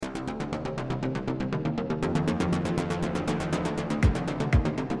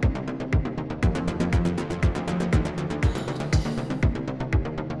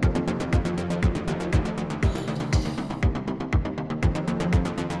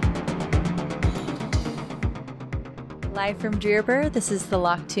Live from Drearber, this is the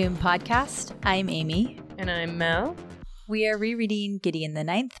Locked Tomb podcast. I'm Amy. And I'm Mel. We are rereading Gideon the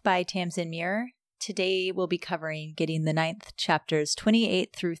Ninth by Tamsin Muir. Today we'll be covering Gideon the Ninth, chapters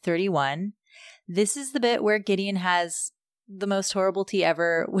 28 through 31. This is the bit where Gideon has the most horrible tea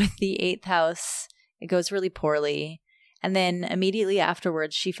ever with the 8th house. It goes really poorly. And then immediately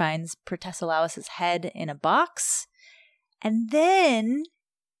afterwards, she finds Protesilaus' head in a box. And then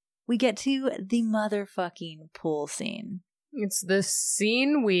we get to the motherfucking pool scene. It's the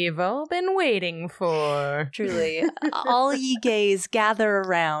scene we've all been waiting for. Truly. All ye gays gather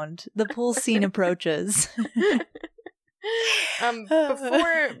around. The pool scene approaches.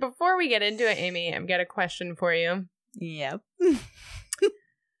 Before we get into it, Amy, I've got a question for you. Yep.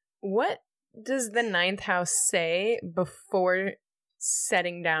 What does the 9th house say before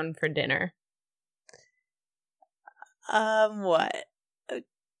setting down for dinner? What?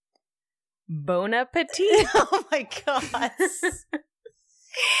 Bon appetit. Oh my god. I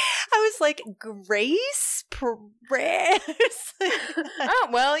was like, grace? Prayers? Oh,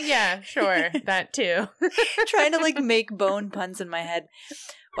 well, yeah, sure. That too. Trying to like make bone puns in my head.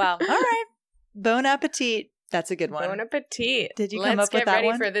 Wow. All right. Bon appetit. That's a good one. Bon appetit. Did you come up with that one? Let's get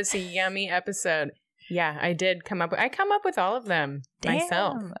ready for this yummy episode. Yeah, I did come up with... I come up with all of them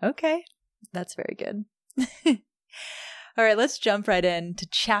myself. Okay. That's very good. All right, let's jump right into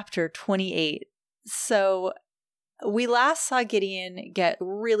chapter 28. So we last saw Gideon get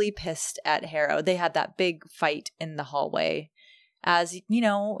really pissed at Harrow. They had that big fight in the hallway, as you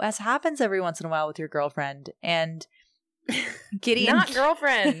know, as happens every once in a while with your girlfriend. And Gideon... Not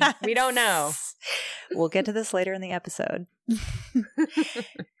girlfriend. We don't know. We'll get to this later in the episode.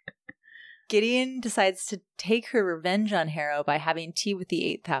 Gideon decides to take her revenge on Harrow by having tea with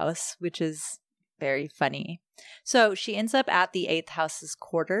the 8th house, which is very funny. So she ends up at the 8th house's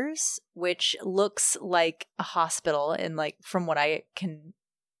quarters, which looks like a hospital, and like from what I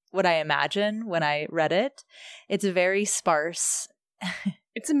imagine when I read it, it's very sparse.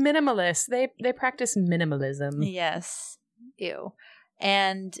 It's minimalist. They practice minimalism. Yes. Ew.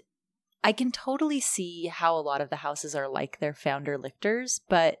 And I can totally see how a lot of the houses are like their founder lictors,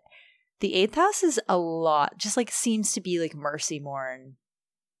 but the 8th house is a lot, just like seems to be like Mercy Morn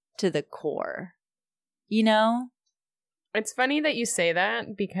to the core. You know? It's funny that you say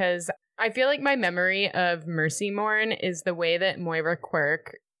that because I feel like my memory of Mercy Morn is the way that Moira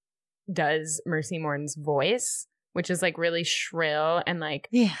Quirk does Mercy Morn's voice, which is like really shrill and like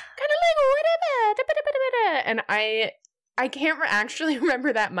kind of like whatever. And I can't actually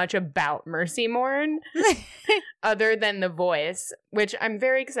remember that much about Mercy Morn other than the voice, which I'm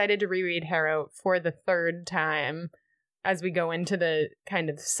very excited to reread Harrow for the 3rd time as we go into the kind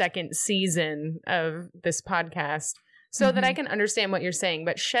of 2nd season of this podcast so that I can understand what you're saying.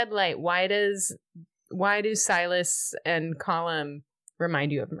 But shed light, why do Silas and Column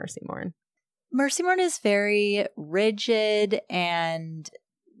remind you of Mercy Morn? Mercy Morn is very rigid and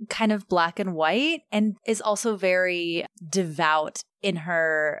kind of black and white, and is also very devout in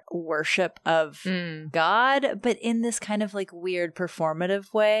her worship of God, but in this kind of like weird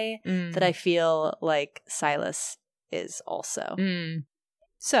performative way that I feel like Silas is also.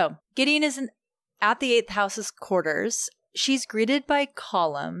 So Gideon is at the 8th house's quarters. She's greeted by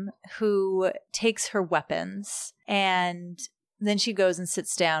Column, who takes her weapons, and then she goes and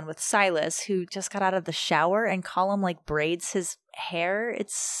sits down with Silas, who just got out of the shower, and Column like braids his hair.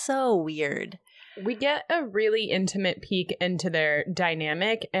 It's so weird. We get a really intimate peek into their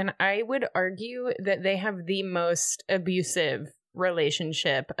dynamic, and I would argue that they have the most abusive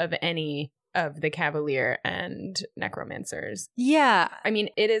relationship of any of the Cavalier and Necromancers. Yeah. I mean,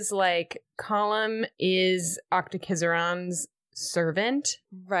 it is like Column is Octokizaron's servant.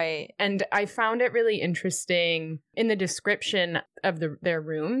 Right. And I found it really interesting in the description of their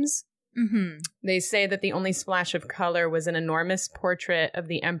rooms. They say that the only splash of color was an enormous portrait of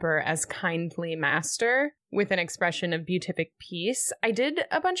the emperor as kindly master with an expression of beatific peace. I did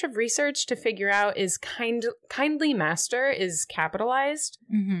a bunch of research to figure out is kindly master is capitalized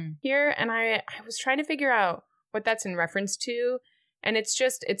here. And I was trying to figure out what that's in reference to. And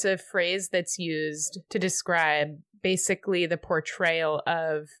it's a phrase that's used to describe basically the portrayal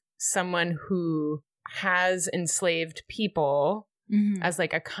of someone who has enslaved people as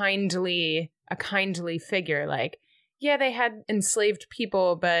like a kindly figure. Like, yeah, they had enslaved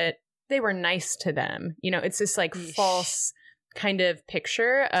people, but they were nice to them. You know, it's this like false kind of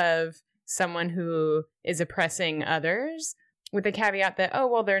picture of someone who is oppressing others with the caveat that, oh,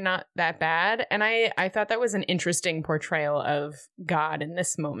 well, they're not that bad. And I thought that was an interesting portrayal of God in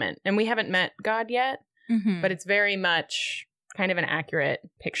this moment. And we haven't met God yet, but it's very much kind of an accurate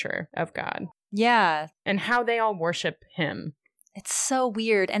picture of God. Yeah. And how they all worship him. It's so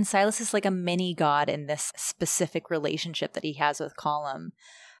weird. And Silas is like a mini god in this specific relationship that he has with Colum.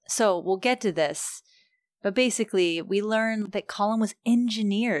 So we'll get to this. But basically, we learn that Colum was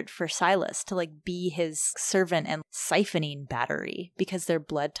engineered for Silas to like be his servant and siphoning battery because their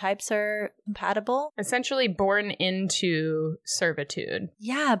blood types are compatible. Essentially born into servitude.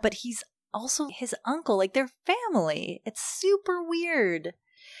 Yeah, but he's also his uncle, like they're family. It's super weird.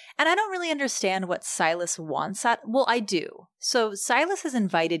 And I don't really understand what Silas wants at. Well, I do. So Silas has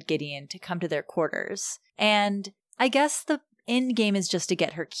invited Gideon to come to their quarters. And I guess the end game is just to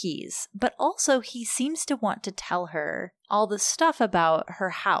get her keys. But also he seems to want to tell her all the stuff about her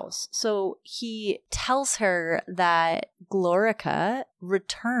house. So he tells her that Glorica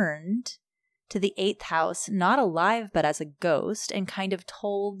returned to the 8th house, not alive, but as a ghost, and kind of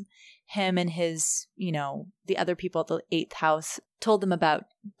told him and his, the other people at the 8th house, told them about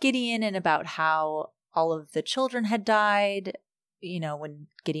Gideon and about how all of the children had died, when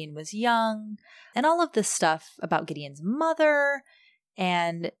Gideon was young, and all of this stuff about Gideon's mother.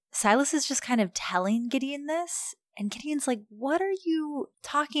 And Silas is just kind of telling Gideon this, and Gideon's like, what are you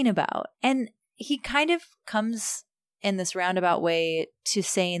talking about? And he kind of comes in this roundabout way to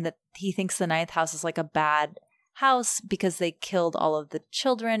saying that he thinks the 9th house is like a bad house because they killed all of the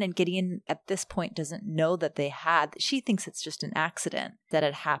children, and Gideon at this point doesn't know that they had. She thinks it's just an accident that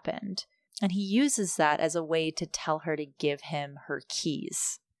had happened. And he uses that as a way to tell her to give him her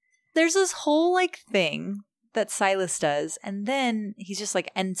keys. There's this whole thing that Silas does, and then he's just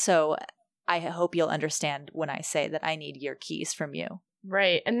like, and so I hope you'll understand when I say that I need your keys from you.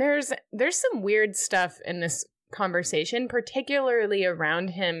 Right. And there's some weird stuff in this conversation, particularly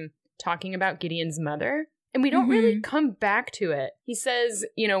around him talking about Gideon's mother. And we don't really come back to it. He says,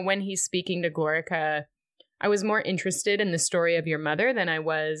 when he's speaking to Glorica, I was more interested in the story of your mother than I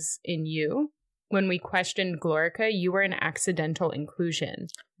was in you. When we questioned Glorica, you were an accidental inclusion.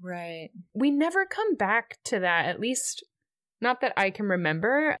 Right. We never come back to that, at least not that I can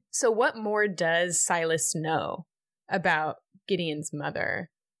remember. So what more does Silas know about Gideon's mother?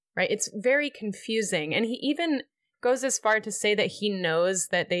 Right? It's very confusing. And he even goes as far to say that he knows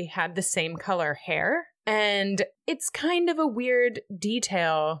that they had the same color hair. And it's kind of a weird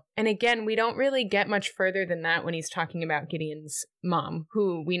detail. And again, we don't really get much further than that when he's talking about Gideon's mom,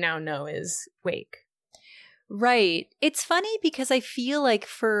 who we now know is Wake. Right. It's funny because I feel like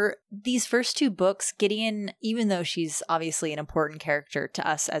for these first 2 books, Gideon, even though she's obviously an important character to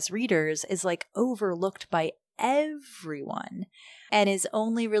us as readers, is overlooked by everyone and is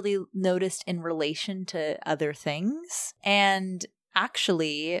only really noticed in relation to other things. And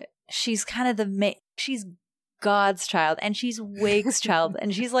actually, she's kind of she's God's child, and she's Wake's child,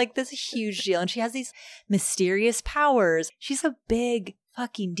 and she's this huge deal, and she has these mysterious powers. She's a big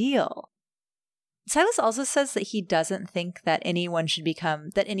fucking deal. Silas also says that he doesn't think that any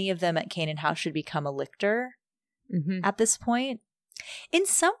of them at Canaan House should become a lictor at this point. In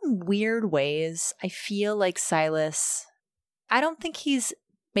some weird ways, I feel like Silas, I don't think he's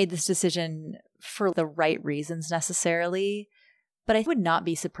made this decision for the right reasons necessarily. But I would not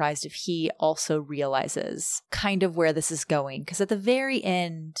be surprised if he also realizes kind of where this is going. Because at the very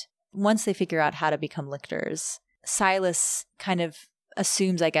end, once they figure out how to become lictors, Silas kind of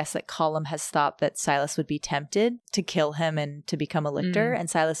assumes, I guess, that Colum has thought that Silas would be tempted to kill him and to become a lictor. And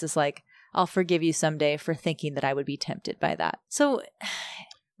Silas is like, I'll forgive you someday for thinking that I would be tempted by that. So...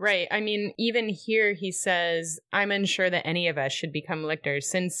 Right. I mean, even here he says, I'm unsure that any of us should become lictors.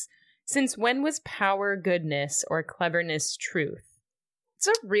 Since when was power goodness or cleverness truth? It's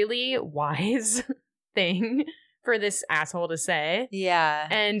a really wise thing for this asshole to say. Yeah.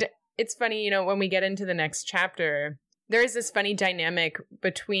 And it's funny, when we get into the next chapter, there is this funny dynamic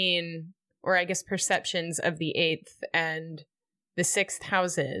between, or I guess perceptions of the 8th and the 6th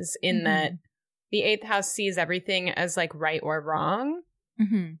houses in that the 8th house sees everything as right or wrong.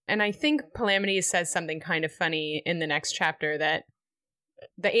 And I think Palamades says something kind of funny in the next chapter that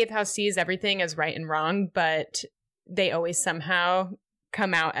the 8th house sees everything as right and wrong, but they always somehow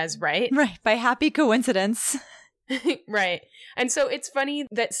come out as right. Right. By happy coincidence. Right. And so it's funny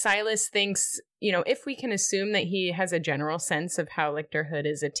that Silas thinks, if we can assume that he has a general sense of how lictorhood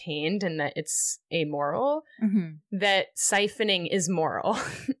is attained and that it's amoral, that siphoning is moral.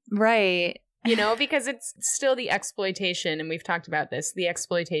 Right. Because it's still the exploitation, and we've talked about this, the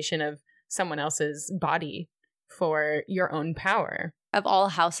exploitation of someone else's body for your own power. Of all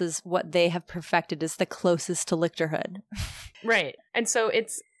houses, what they have perfected is the closest to lictorhood. Right. And so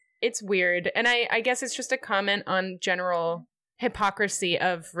it's weird. And I guess it's just a comment on general hypocrisy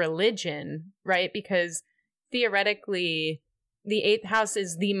of religion, right? Because theoretically, the 8th house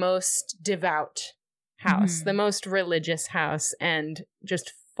is the most devout house, the most religious house, and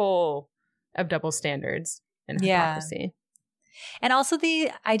just full of double standards and hypocrisy. And also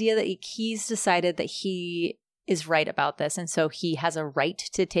the idea that he's decided that he is right about this, and so he has a right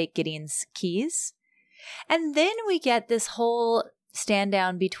to take Gideon's keys. And then we get this whole stand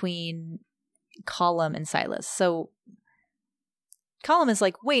down between Colum and Silas. So Colum is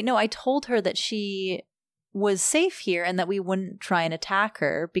like, wait, no, I told her that she was safe here and that we wouldn't try and attack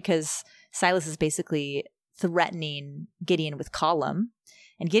her, because Silas is basically threatening Gideon with Colum,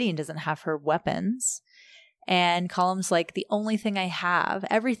 and Gideon doesn't have her weapons. And Colum's like, the only thing I have,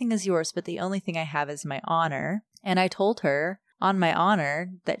 everything is yours, but the only thing I have is my honor. And I told her on my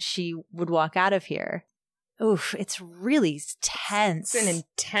honor that she would walk out of here. Oof, it's really tense. It's an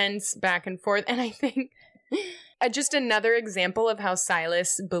intense back and forth. And I think just another example of how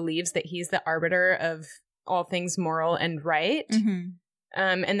Silas believes that he's the arbiter of all things moral and right,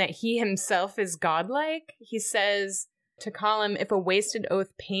 and that he himself is godlike. He says to Colum, if a wasted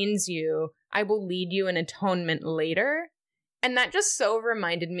oath pains you, I will lead you in atonement later. And that just so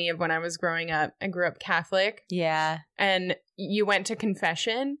reminded me of when I was growing up. I grew up Catholic. Yeah. And you went to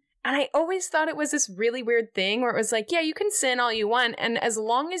confession. And I always thought it was this really weird thing where it was like, yeah, you can sin all you want. And as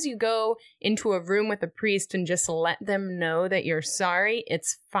long as you go into a room with a priest and just let them know that you're sorry,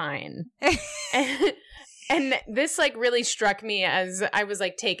 it's fine. And this like really struck me as I was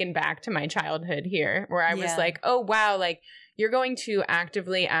like taken back to my childhood here, where I was like, oh, wow, like you're going to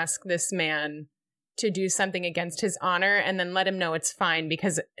actively ask this man to do something against his honor and then let him know it's fine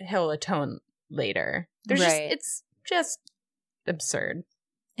because he'll atone later. It's just absurd.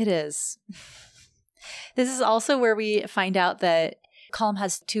 It is. This is also where we find out that Colum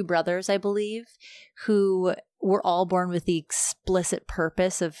has 2 brothers, I believe, who were all born with the explicit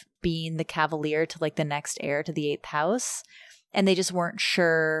purpose of being the cavalier to like the next heir to the 8th house. And they just weren't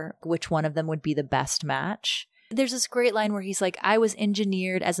sure which one of them would be the best match. There's this great line where he's like, I was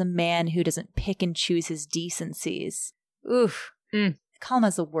engineered as a man who doesn't pick and choose his decencies. Oof. Colum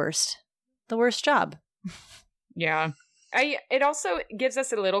has the worst job. Yeah. It also gives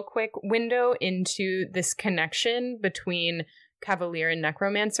us a little quick window into this connection between Cavalier and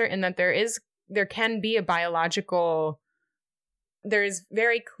Necromancer, in that there can be a biological, there is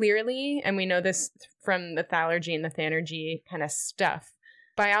very clearly, and we know this from the Thalergy and the Thanergy kind of stuff,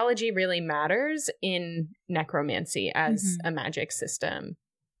 biology really matters in necromancy as a magic system.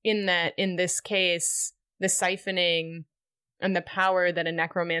 In that, in this case, the siphoning and the power that a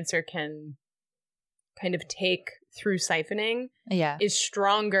necromancer can kind of take through siphoning is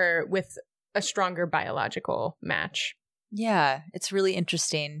stronger with a stronger biological match. Yeah, it's really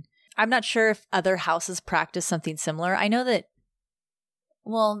interesting. I'm not sure if other houses practice something similar. I know that,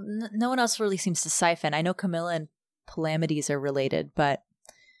 well, no one else really seems to siphon. I know Camilla and Palamedes are related, but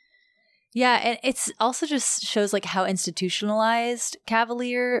yeah, and it's also just shows like how institutionalized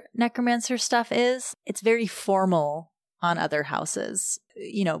Cavalier Necromancer stuff is. It's very formal on other houses.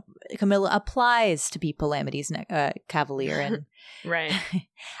 You know, Camilla applies to be Palamedes Cavalier, and right.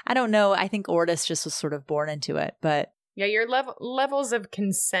 I don't know. I think Ortis just was sort of born into it, but yeah, your levels of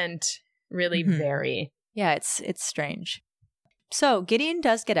consent really vary. Yeah, it's strange. So Gideon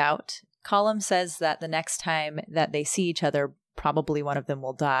does get out. Colum says that the next time that they see each other, probably one of them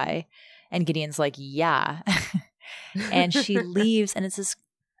will die. And Gideon's like, yeah. And she leaves, and it's this,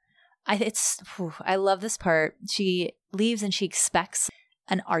 I love this part. She leaves and she expects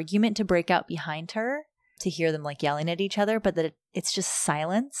an argument to break out behind her, to hear them like yelling at each other, but that it's just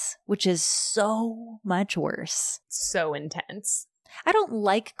silence, which is so much worse. So intense. I don't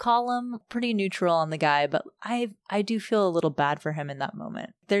like Colum, pretty neutral on the guy, but I do feel a little bad for him in that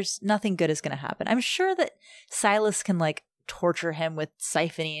moment. There's nothing good is going to happen. I'm sure that Silas can like torture him with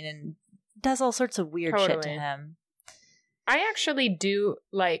siphoning and does all sorts of weird shit to him. I actually do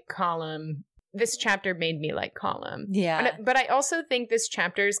like Colum. This chapter made me like Colum. Yeah. But I also think this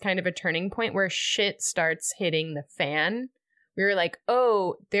chapter is kind of a turning point where shit starts hitting the fan. We were like,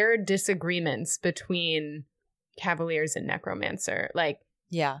 oh, there are disagreements between Cavaliers and Necromancer. Like,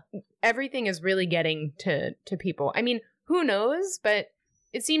 yeah, everything is really getting to people. I mean, who knows? But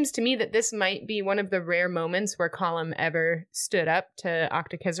it seems to me that this might be one of the rare moments where Colum ever stood up to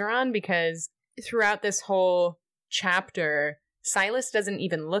Octokizaron, because throughout this whole chapter, Silas doesn't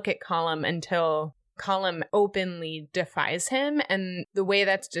even look at Colum until Colum openly defies him. And the way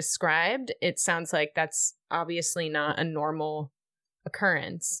that's described, it sounds like that's obviously not a normal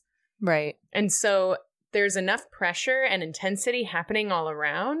occurrence. Right. And so there's enough pressure and intensity happening all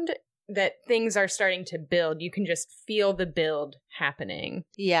around that things are starting to build. You can just feel the build happening.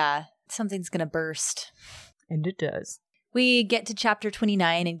 Yeah. Something's going to burst. And it does. We get to chapter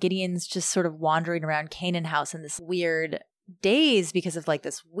 29 and Gideon's just sort of wandering around Canaan house in this weird daze because of like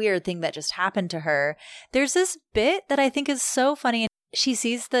this weird thing that just happened to her. There's this bit that I think is so funny. She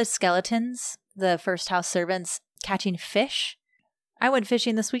sees the skeletons, the first house servants, catching fish. I went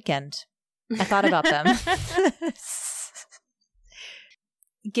fishing this weekend. I thought about them.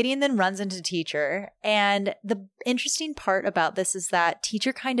 Gideon then runs into Teacher, and the interesting part about this is that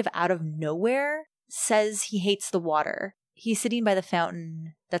Teacher kind of out of nowhere says he hates the water. He's sitting by the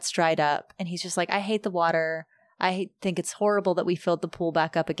fountain that's dried up, and he's just like, I hate the water. I think it's horrible that we filled the pool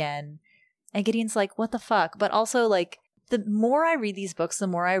back up again. And Gideon's like, what the fuck? But also, like, the more I read these books, the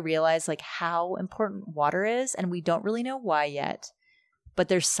more I realize, like, how important water is, and we don't really know why yet. But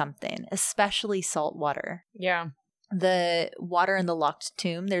there's something, especially salt water. Yeah. The water in the locked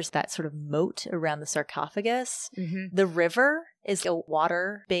tomb, there's that sort of moat around the sarcophagus. Mm-hmm. The river is a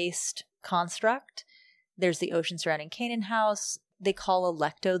water-based construct. There's the ocean surrounding Canaan house. They call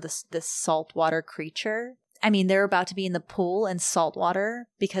Alecto this saltwater creature. I mean, they're about to be in the pool and salt water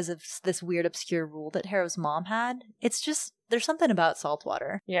because of this weird obscure rule that Harrow's mom had. It's just, there's something about salt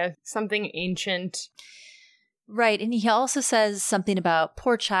water. Yeah, something ancient. Right. And he also says something about,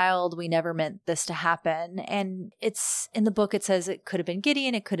 poor child, we never meant this to happen. And it's in the book, it says it could have been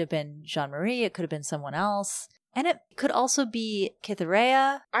Gideon, it could have been Jean-Marie, it could have been someone else. And it could also be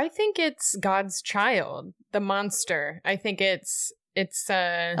Cytherea. I think it's God's child, the monster. I think it's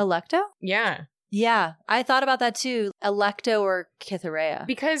Alecto? Yeah. Yeah, I thought about that too. Alecto or Cytherea.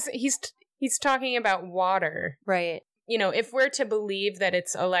 Because he's talking about water. Right. You know, if we're to believe that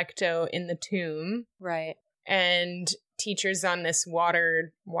it's Alecto in the tomb. Right. And Teacher's on this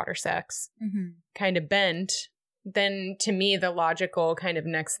water sex kind of bent, then to me, the logical kind of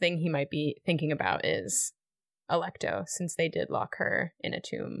next thing he might be thinking about is Alecto, since they did lock her in a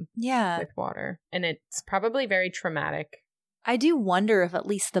tomb with water. And it's probably very traumatic. I do wonder if at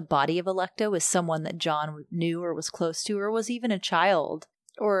least the body of Alecto is someone that John knew or was close to, or was even a child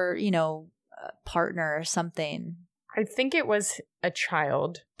or, you know, a partner or something. I think it was a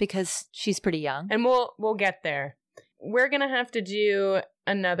child. Because she's pretty young. And we'll get there. We're going to have to do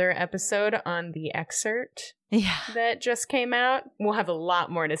another episode on the excerpt that just came out. We'll have a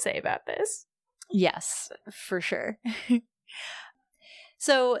lot more to say about this. Yes, for sure.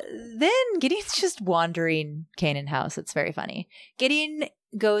 So then Gideon's just wandering Canaan house. It's very funny. Gideon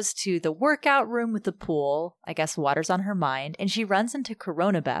goes to the workout room with the pool. I guess water's on her mind. And she runs into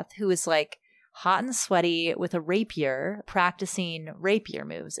Coronabeth, who is like hot and sweaty with a rapier, practicing rapier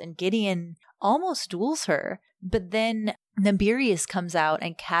moves. And Gideon almost duels her. But then Naberius comes out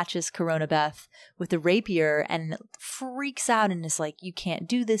and catches Coronabeth with the rapier and freaks out and is like, you can't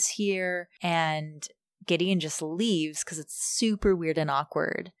do this here. And Gideon just leaves because it's super weird and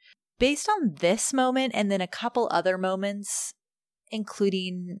awkward. Based on this moment and then a couple other moments,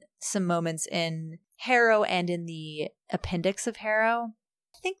 including some moments in Harrow and in the appendix of Harrow,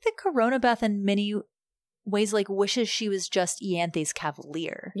 I think that Coronabeth in many ways like wishes she was just Ianthe's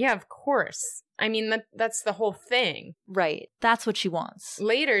cavalier. Yeah, of course. I mean, that's the whole thing. Right. That's what she wants.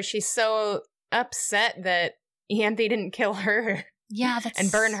 Later, she's so upset that Ianthe didn't kill her. Yeah, and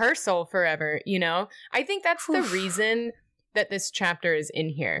burn her soul forever, you know? I think that's the reason that this chapter is in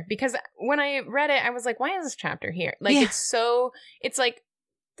here. Because when I read it, I was like, why is this chapter here? Like, it's like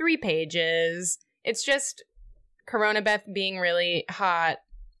 3 pages. It's just Coronabeth being really hot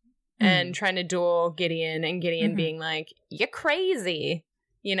and trying to duel Gideon, and Gideon being like, you're crazy,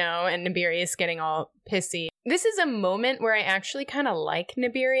 you know? And Naberius getting all pissy. This is a moment where I actually kind of like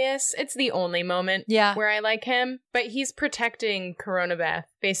Naberius. It's the only moment where I like him. But he's protecting Coronabeth,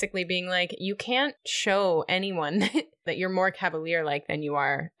 basically being like, you can't show anyone that you're more cavalier-like than you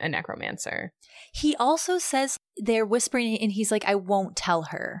are a necromancer. He also says they're whispering, and he's like, I won't tell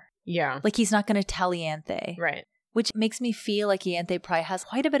her. Yeah. Like, he's not going to tell Ianthe. Right. Which makes me feel like Ianthe probably has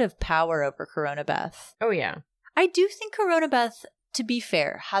quite a bit of power over Coronabeth. Oh, yeah. I do think Coronabeth, to be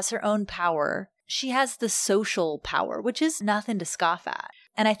fair, has her own power. She has the social power, which is nothing to scoff at.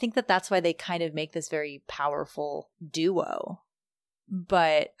 And I think that that's why they kind of make this very powerful duo.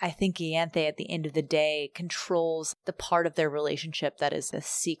 But I think Ianthe, at the end of the day, controls the part of their relationship that is the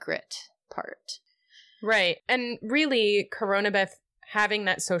secret part. Right. And really, Coronabeth having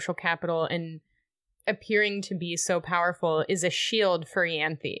that social capital and appearing to be so powerful is a shield for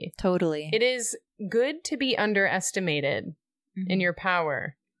Ianthe. Totally. It is good to be underestimated in your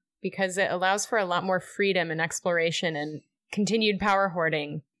power, because it allows for a lot more freedom and exploration and continued power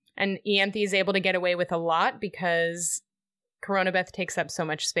hoarding. And Ianthe is able to get away with a lot because Coronabeth takes up so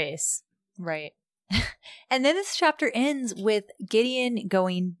much space. Right. And then this chapter ends with Gideon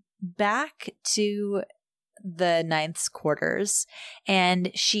going back to the Ninth's quarters,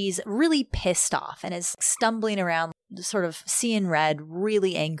 and she's really pissed off and is stumbling around, sort of seeing red,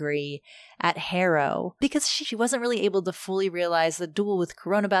 really angry at Harrow because she wasn't really able to fully realize the duel with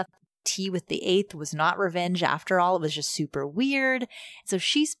Coronabeth. Tea with the Eighth was not revenge after all. It was just super weird. So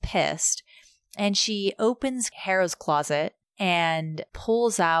she's pissed, and she opens Harrow's closet and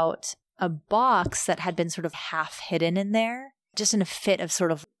pulls out a box that had been sort of half hidden in there, just in a fit of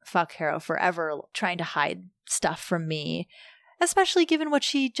sort of, fuck Harrow forever trying to hide stuff from me, especially given what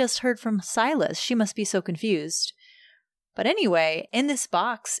she just heard from Silas. She must be so confused. But anyway, in this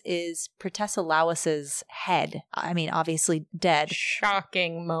box is Protesilaus' head. I mean, obviously dead.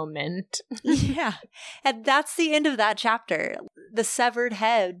 Shocking moment. Yeah. And that's the end of that chapter. The severed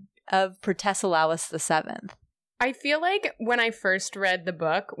head of Protesilaus the Seventh. I feel like when I first read the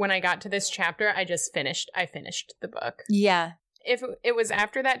book, when I got to this chapter, I finished the book. Yeah. If it was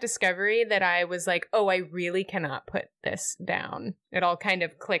after that discovery that I was like, oh, I really cannot put this down. It all kind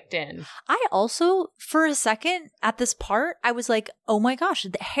of clicked in. I also, for a second at this part, I was like, oh my gosh,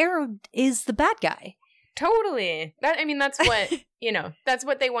 Harrow is the bad guy. Totally. That's what, that's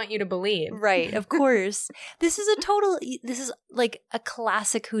what they want you to believe. Right. Of course. This is like a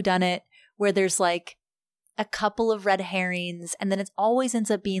classic whodunit where there's like a couple of red herrings, and then it always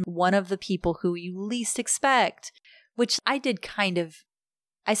ends up being one of the people who you least expect, which I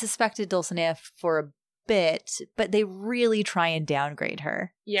suspected Dulcinea for a bit, but they really try and downgrade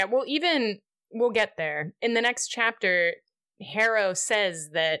her. Yeah, well, we'll get there. In the next chapter, Harrow says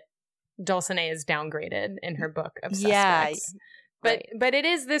that Dulcinea is downgraded in her book of suspects. Yeah, but it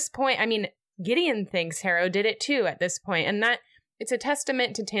is this point, Gideon thinks Harrow did it too at this point, and that it's a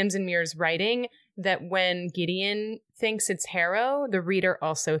testament to Tamsin Muir's writing that when Gideon thinks it's Harrow, the reader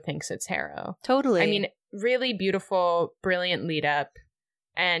also thinks it's Harrow. Totally. Really beautiful, brilliant lead up,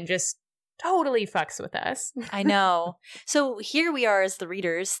 and just totally fucks with us. I know. So here we are as the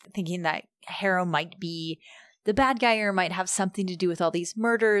readers thinking that Harrow might be the bad guy or might have something to do with all these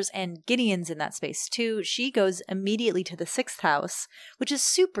murders, and Gideon's in that space too. She goes immediately to the sixth house, which is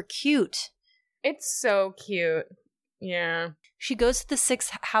super cute. It's so cute. Yeah. She goes to the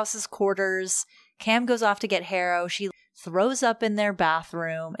sixth house's quarters. Cam goes off to get Harrow. She throws up in their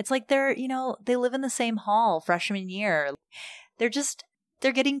bathroom. It's like they live in the same hall freshman year. They're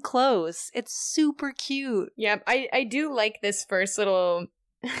getting close. It's super cute. Yeah, I do like this first little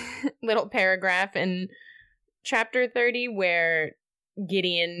paragraph in chapter 30 where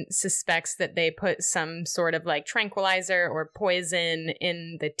Gideon suspects that they put some sort of like tranquilizer or poison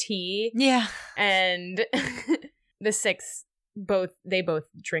in the tea. Yeah. And the six both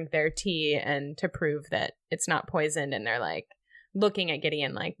drink their tea, and to prove that it's not poisoned, and they're like looking at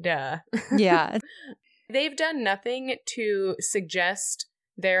Gideon like, duh. Yeah. They've done nothing to suggest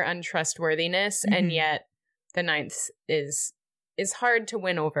their untrustworthiness, and yet the Ninth is hard to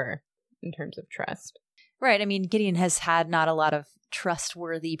win over in terms of trust. Right. Gideon has had not a lot of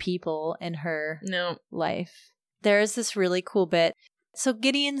trustworthy people in her life. There is this really cool bit. So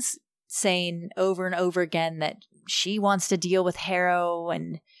Gideon's saying over and over again that she wants to deal with Harrow,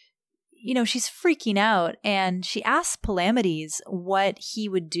 and she's freaking out, and she asks Palamedes what he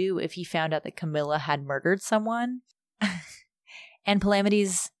would do if he found out that Camilla had murdered someone. And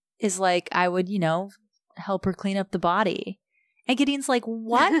Palamedes is like, I would, help her clean up the body. And Gideon's like,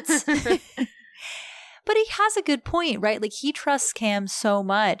 what? But he has a good point, right? Like, he trusts Cam so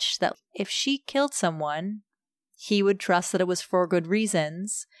much that if she killed someone, he would trust that it was for good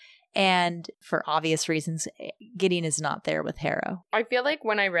reasons. And for obvious reasons, Gideon is not there with Harrow. I feel like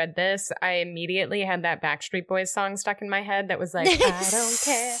when I read this, I immediately had that Backstreet Boys song stuck in my head that was like, I don't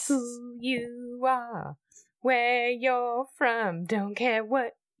care who you are, where you're from, don't care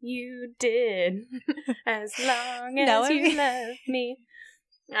what you did, as long as you love me.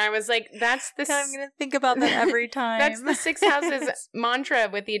 I was like, that's the... I'm going to think about that every time. That's the Six Houses mantra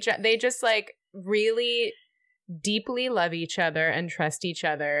with each other. They just like really deeply love each other and trust each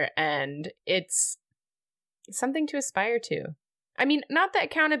other, and it's something to aspire to. Not that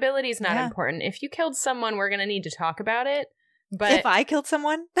accountability is not important. If you killed someone, we're going to need to talk about it. But if I killed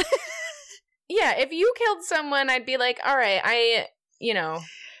someone? Yeah, if you killed someone, I'd be like, all right,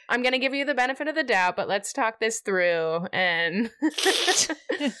 I'm going to give you the benefit of the doubt, but let's talk this through. And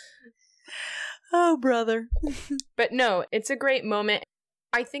oh, brother. But no, it's a great moment.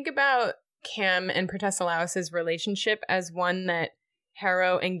 I think about Cam and Protesilaus' relationship as one that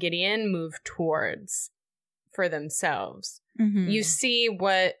Harrow and Gideon move towards for themselves. Mm-hmm. You see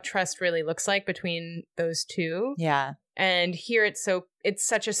what trust really looks like between those two. Yeah. And here it's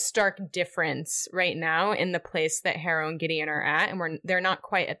such a stark difference right now in the place that Harrow and Gideon are at, and they're not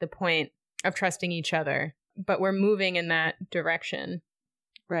quite at the point of trusting each other. but we're moving in that direction.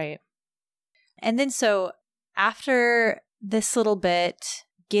 Right. And then so after this little bit,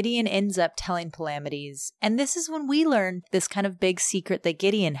 Gideon ends up telling Palamedes, and this is when we learn this kind of big secret that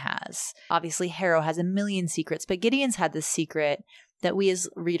Gideon has. Obviously, Harrow has a million secrets, but Gideon's had this secret that we as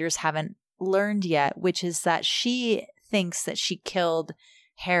readers haven't learned yet, which is that she thinks that she killed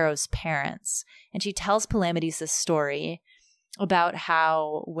Harrow's parents. And she tells Palamedes this story about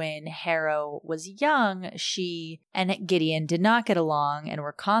how when Harrow was young, she and Gideon did not get along and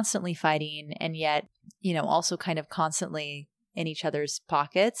were constantly fighting, and yet, also kind of constantly in each other's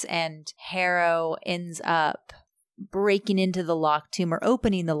pockets. And Harrow ends up breaking into the locked tomb, or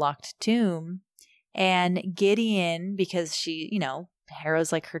opening the locked tomb. And Gideon, because she,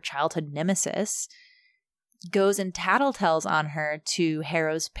 Harrow's like her childhood nemesis, goes and tattletales on her to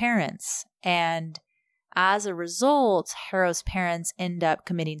Harrow's parents. And as a result, Harrow's parents end up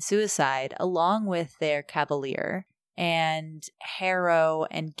committing suicide along with their cavalier. And Harrow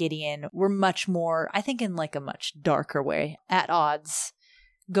and Gideon were much more, I think in like a much darker way, at odds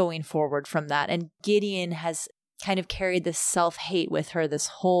going forward from that. And Gideon has kind of carried this self-hate with her this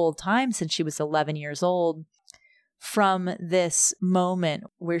whole time since she was 11 years old, from this moment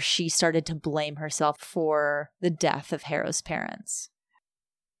where she started to blame herself for the death of Harrow's parents.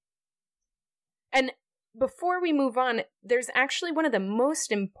 And before we move on, there's actually one of the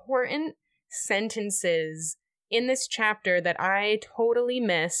most important sentences in this chapter that I totally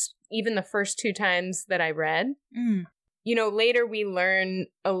missed, even the first 2 times that I read. Later we learn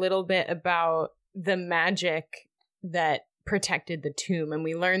a little bit about the magic that protected the tomb, and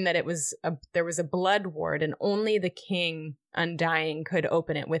we learn that there was a blood ward, and only the king undying could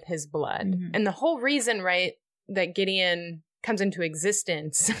open it with his blood. Mm-hmm. And the whole reason, right, that Gideon comes into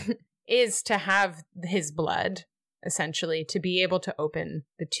existence is to have his blood, essentially, to be able to open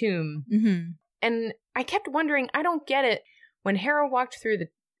the tomb. Mm-hmm. And I kept wondering, I don't get it. When Harrow walked through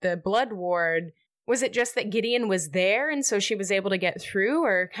the blood ward, was it just that Gideon was there and so she was able to get through,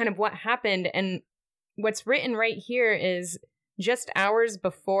 or kind of what happened? And what's written right here is just hours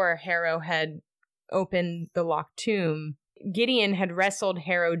before Harrow had opened the locked tomb, Gideon had wrestled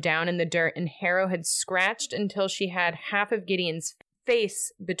Harrow down in the dirt, and Harrow had scratched until she had half of Gideon's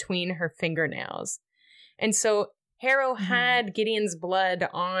face between her fingernails. And so Harrow had Gideon's blood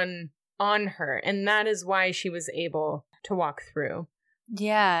on her, and that is why she was able to walk through.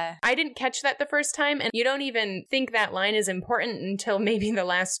 Yeah. I didn't catch that the first time, and you don't even think that line is important until maybe the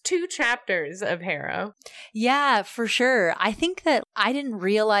last 2 chapters of Harrow. Yeah, for sure. I think that I didn't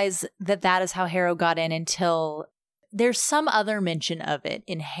realize that is how Harrow got in until there's some other mention of it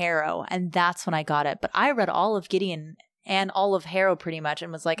in Harrow, and that's when I got it. But I read all of Gideon and all of Harrow pretty much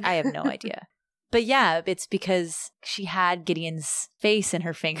and was like, I have no idea. But yeah, it's because she had Gideon's face in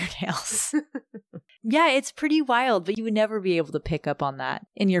her fingernails. Yeah, it's pretty wild, but you would never be able to pick up on that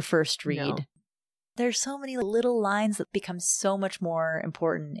in your first read. No. There's so many little lines that become so much more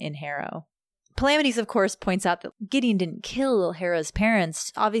important in Harrow. Palamedes, of course, points out that Gideon didn't kill Harrow's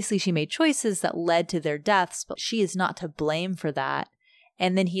parents. Obviously, she made choices that led to their deaths, but she is not to blame for that.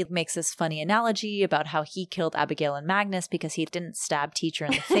 And then he makes this funny analogy about how he killed Abigail and Magnus because he didn't stab Teacher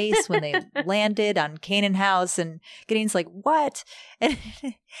in the face when they landed on Canaan House. And Gideon's like, what? And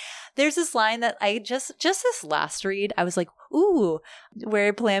there's this line that I just this last read, I was like, ooh,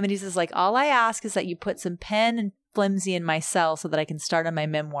 where Palamedes is like, all I ask is that you put some pen and flimsy in my cell so that I can start on my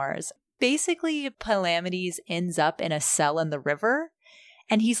memoirs. Basically, Palamedes ends up in a cell in the river.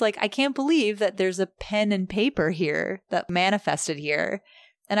 And he's like, I can't believe that there's a pen and paper here that manifested here.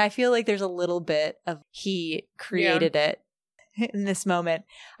 And I feel like there's a little bit of he created it in this moment.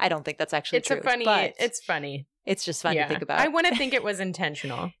 I don't think that's actually true. It's funny. It's just fun to think about. I want to think it was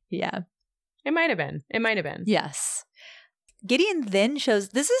intentional. Yeah. It might have been. Yes. Gideon then shows,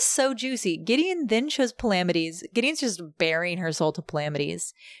 this is so juicy. Gideon then shows Palamedes. Gideon's just bearing her soul to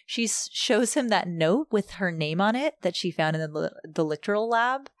Palamedes. She shows him that note with her name on it that she found in the lictoral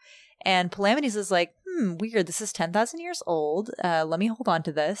lab. And Palamedes is like, weird. This is 10,000 years old. Let me hold on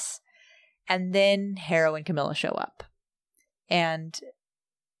to this. And then Harrow and Camilla show up. And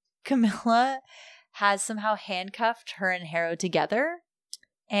Camilla has somehow handcuffed her and Harrow together.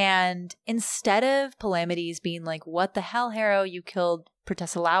 And instead of Palamedes being like, what the hell, Harrow, you killed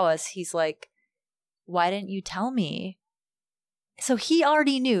Protesilaus, he's like, why didn't you tell me? So he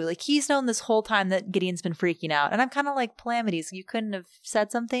already knew, like he's known this whole time that Gideon's been freaking out. And I'm kind of like, Palamedes, you couldn't have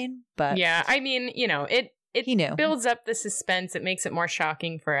said something, but. Yeah, I mean, it he knew. Builds up the suspense. It makes it more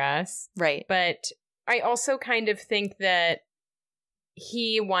shocking for us. Right. But I also kind of think that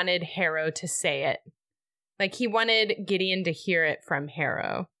he wanted Harrow to say it. Like, he wanted Gideon to hear it from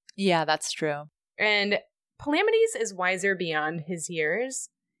Harrow. Yeah, that's true. And Palamedes is wiser beyond his years.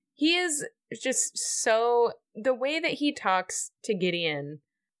 He is just so, the way that he talks to Gideon,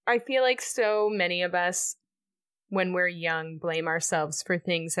 I feel like so many of us, when we're young, blame ourselves for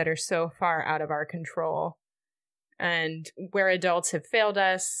things that are so far out of our control and where adults have failed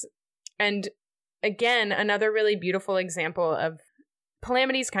us. And again, another really beautiful example of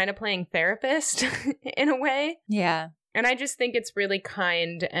Palamedes kind of playing therapist in a way. Yeah. And I just think it's really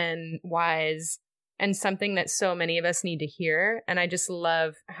kind and wise and something that so many of us need to hear. And I just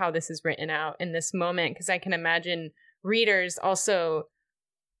love how this is written out in this moment, because I can imagine readers also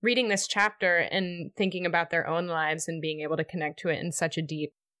reading this chapter and thinking about their own lives and being able to connect to it in such a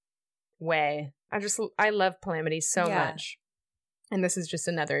deep way. I love Palamedes so much. And this is just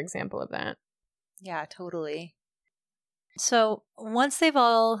another example of that. Yeah, totally. So once they've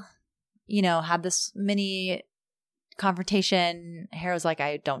all, had this mini confrontation, Harrow's like,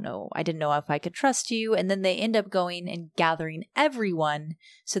 I don't know. I didn't know if I could trust you. And then they end up going and gathering everyone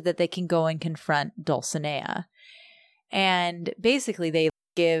so that they can go and confront Dulcinea. And basically they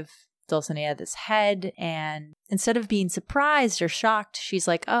give Dulcinea this head, and instead of being surprised or shocked, she's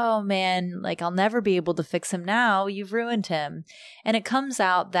like, oh man, like I'll never be able to fix him now. You've ruined him. And it comes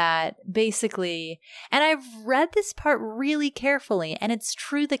out that basically, and I've read this part really carefully, and it's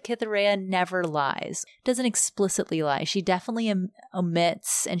true that Cytherea never lies, doesn't explicitly lie. She definitely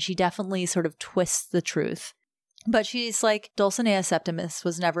omits, and she definitely sort of twists the truth. But she's like, Dulcinea Septimus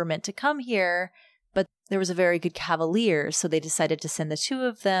was never meant to come here. But there was a very good cavalier, so they decided to send the two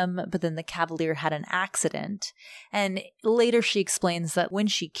of them, but then the cavalier had an accident. And later she explains that when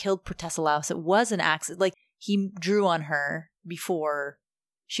she killed Protesilaus, it was an accident. Like, he drew on her before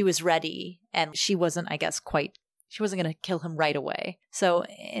she was ready, and she wasn't, I guess, she wasn't going to kill him right away. So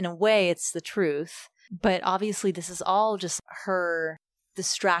in a way, it's the truth. But obviously this is all just her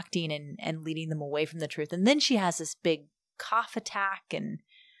distracting and leading them away from the truth. And then she has this big cough attack, and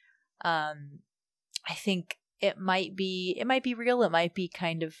I think it might be real. It might be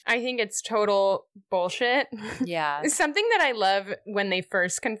kind of... I think it's total bullshit. Yeah. Something that I love when they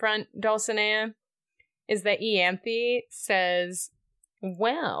first confront Dulcinea is that Ianthe says,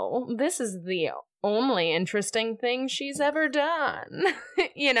 well, this is the only interesting thing she's ever done.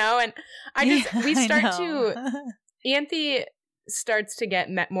 And Ianthe starts to get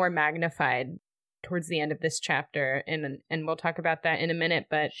more magnified towards the end of this chapter. And we'll talk about that in a minute,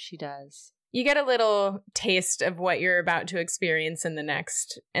 but... She does. You get a little taste of what you're about to experience in the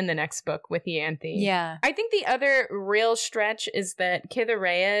next book with Ianthe. Yeah. I think the other real stretch is that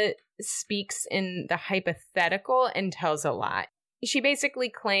Cytherea speaks in the hypothetical and tells a lot. She basically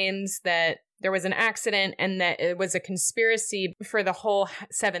claims that there was an accident and that it was a conspiracy for the whole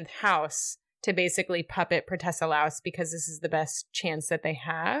seventh house to basically puppet Protesilaus because this is the best chance that they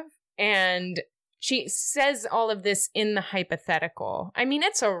have. And she says all of this in the hypothetical. I mean,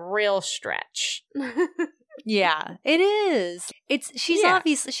 it's a real stretch. Yeah, it is. She's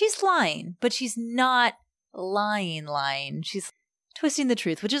obviously, she's lying, but she's not lying. She's twisting the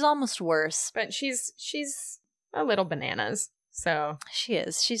truth, which is almost worse. But she's a little bananas. So she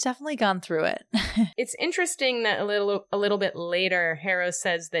is. She's definitely gone through it. It's interesting that a little bit later, Harrow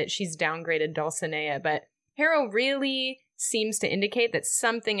says that she's downgraded Dulcinea, but Harrow really seems to indicate that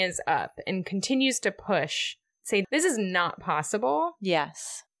something is up and continues to push, say, this is not possible.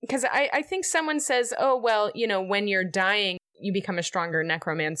 Yes. Because I think someone says, oh, well, when you're dying, you become a stronger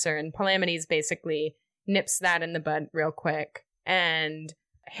necromancer. And Palamedes basically nips that in the bud real quick. And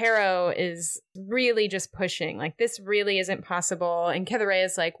Harrow is really just pushing, like, this really isn't possible. And Cytherea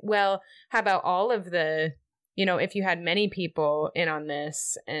is like, well, how about all of the... if you had many people in on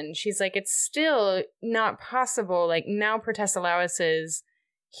this. And she's like, it's still not possible. Like, now Protesilaus is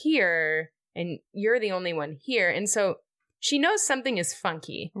here and you're the only one here. And so she knows something is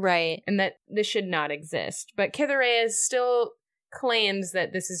funky. Right. And that this should not exist. But Cytherea still claims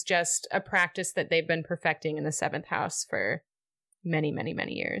that this is just a practice that they've been perfecting in the seventh house for many, many,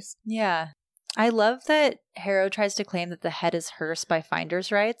 many years. Yeah. I love that Harrow tries to claim that the head is hers by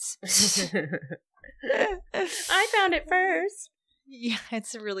finder's rights. I found it first. Yeah,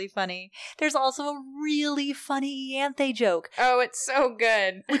 it's really funny. There's also a really funny Ianthe joke. Oh, it's so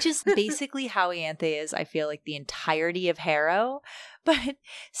good. Which is basically how Ianthe is, I feel like, the entirety of Harrow. But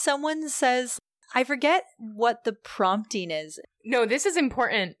someone says, I forget what the prompting is. No, this is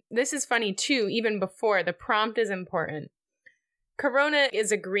important. This is funny too, even before. The prompt is important. Corona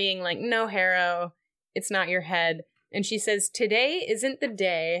is agreeing, like, no, Harrow, it's not your head. And she says, today isn't the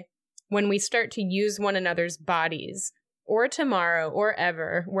day when we start to use one another's bodies, or tomorrow, or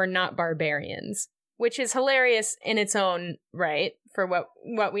ever, we're not barbarians. Which is hilarious in its own right, for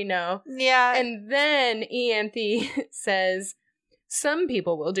what we know. Yeah. And then Ianthe says, some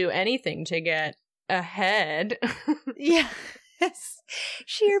people will do anything to get ahead. Yes.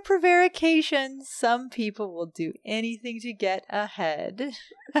 Sheer prevarication. Some people will do anything to get ahead.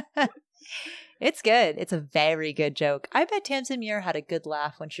 It's good. It's a very good joke. I bet Tamsin Muir had a good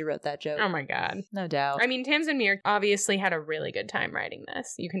laugh when she wrote that joke. Oh my God. No doubt. I mean, Tamsin Muir obviously had a really good time writing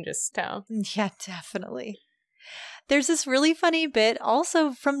this. You can just tell. Yeah, definitely. There's this really funny bit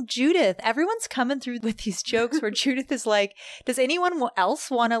also from Judith. Everyone's coming through with these jokes where Judith is like, does anyone else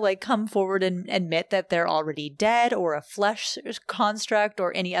want to like come forward and admit that they're already dead or a flesh construct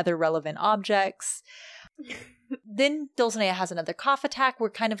or any other relevant objects? Then Dulcinea has another cough attack. We're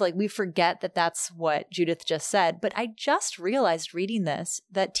kind of like, we forget that that's what Judith just said. But I just realized reading this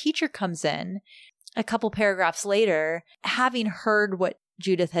that teacher comes in a couple paragraphs later, having heard what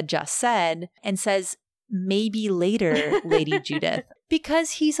Judith had just said, and says, maybe later, Lady Judith,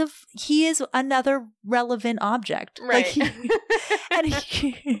 because he is another relevant object. Right.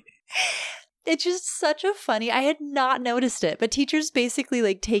 It's just such a funny, I had not noticed it, but teacher's basically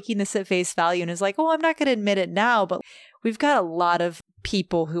like taking this at face value and is like, oh, I'm not going to admit it now, but we've got a lot of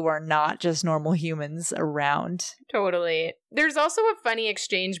people who are not just normal humans around. Totally. There's also a funny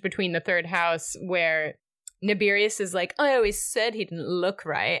exchange between the third house where Nibirius is like, I always said he didn't look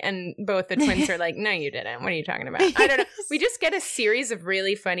right. And both the twins are like, no, you didn't. What are you talking about? I don't know. We just get a series of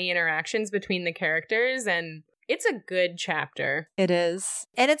really funny interactions between the characters, and it's a good chapter. It is.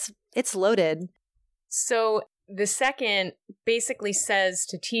 And it's loaded. So the second basically says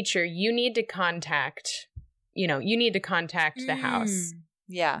to teacher, you need to contact the house.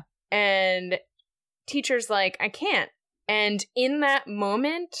 Yeah. And teacher's like, I can't. And in that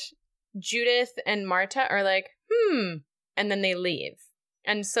moment, Judith and Marta are like, and then they leave.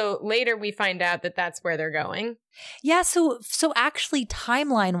 And so later we find out that that's where they're going. Yeah, so actually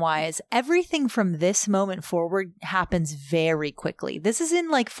timeline-wise, everything from this moment forward happens very quickly. This is in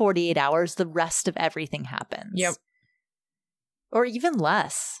like 48 hours. The rest of everything happens. Yep. Or even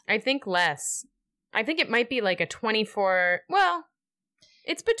less. I think less. I think it might be like a 24... Well,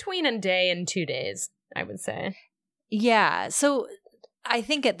 it's between a day and 2 days, I would say. Yeah, so I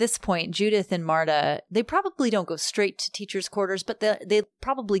think at this point, Judith and Marta, they probably don't go straight to teacher's quarters, but they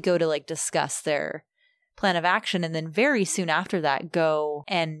probably go to like discuss their plan of action, and then very soon after that go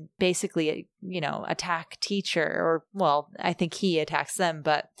and basically, attack teacher, or, well, I think he attacks them,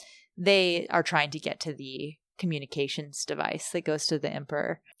 but they are trying to get to the communications device that goes to the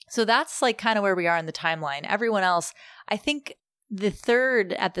Emperor. So that's like kind of where we are in the timeline. Everyone else, I think the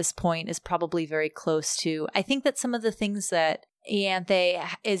third at this point is probably very close to, I think that some of the things that Ianthe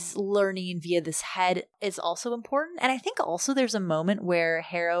is learning via this head is also important. And I think also there's a moment where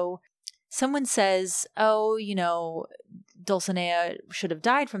someone says, oh, Dulcinea should have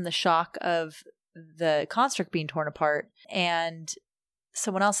died from the shock of the construct being torn apart. And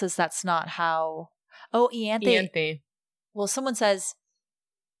someone else says that's not how. Oh, Ianthe. Well, someone says,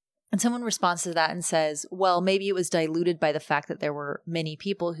 and someone responds to that and says, well, maybe it was diluted by the fact that there were many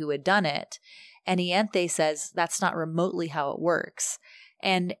people who had done it. And Ianthe says that's not remotely how it works.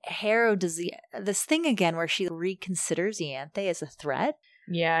 And Harrow does this thing again where she reconsiders Ianthe as a threat.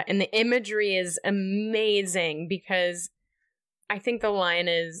 Yeah, and the imagery is amazing because I think the line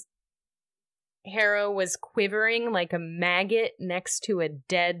is, Harrow was quivering like a maggot next to a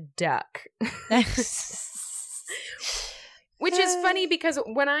dead duck. Which is funny because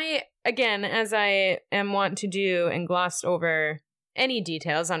when as I am wont to do and glossed over any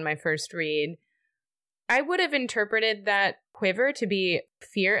details on my first read, I would have interpreted that quiver to be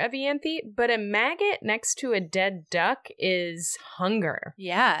fear of Ianthe, but a maggot next to a dead duck is hunger.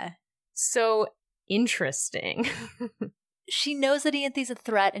 Yeah. So interesting. She knows that Ianthe's a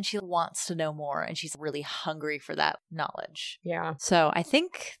threat and she wants to know more, and she's really hungry for that knowledge. Yeah. So I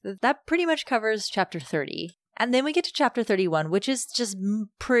think that pretty much covers chapter 30. And then we get to chapter 31, which is just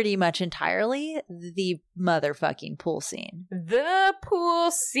pretty much entirely the motherfucking pool scene. The pool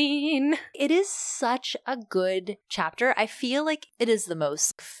scene. It is such a good chapter. I feel like it is the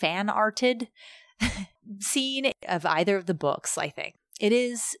most fan-arted scene of either of the books, I think. It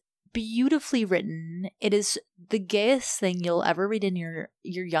is beautifully written. It is the gayest thing you'll ever read in your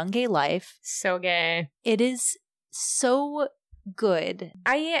young gay life. So gay. It is so good.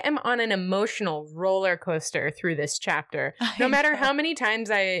 I am on an emotional roller coaster through this chapter. No matter how many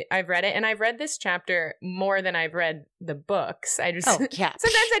times I've read it, and I've read this chapter more than I've read the books. Sometimes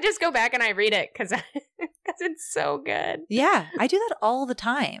I just go back and I read it because it's so good. Yeah, I do that all the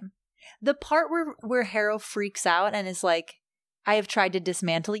time. The part where Harrow freaks out and is like, I have tried to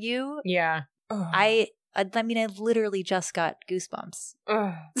dismantle you. Yeah. I I mean, I literally just got goosebumps.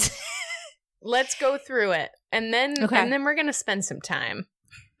 Let's go through it. And then we're going to spend some time.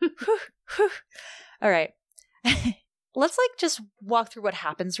 All right. Let's just walk through what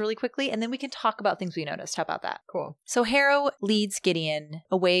happens really quickly, and then we can talk about things we noticed. How about that? Cool. So Harrow leads Gideon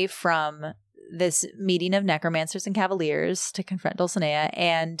away from this meeting of necromancers and cavaliers to confront Dulcinea,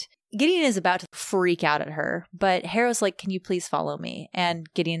 and Gideon is about to freak out at her, but Harrow's like, can you please follow me? And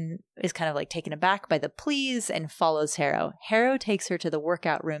Gideon is kind of taken aback by the please and follows Harrow. Harrow takes her to the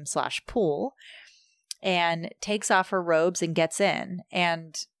workout room / pool and takes off her robes and gets in.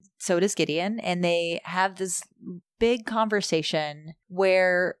 And so does Gideon. And they have this big conversation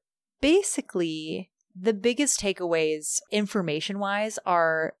where basically the biggest takeaways information-wise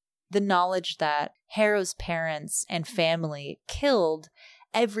are the knowledge that Harrow's parents and family killed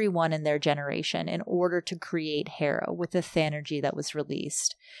everyone in their generation in order to create Harrow with the Thanergy that was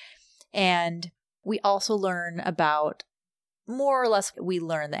released. And we also learn about, more or less, we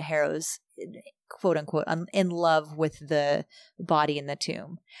learn that Harrow's, quote unquote, in love with the body in the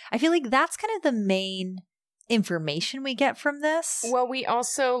tomb. I feel like that's kind of the main information we get from this. Well, we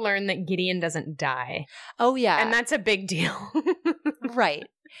also learn that Gideon doesn't die. Oh, yeah. And that's a big deal. Right.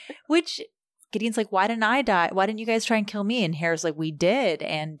 Which Gideon's like, why didn't I die? Why didn't you guys try and kill me? And Harrow's like, we did,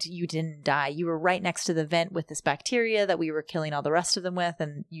 and you didn't die. You were right next to the vent with this bacteria that we were killing all the rest of them with,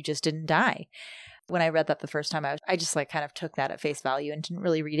 and you just didn't die. When I read that the first time, I just kind of took that at face value and didn't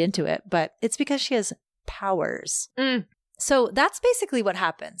really read into it. But it's because she has powers. So that's basically what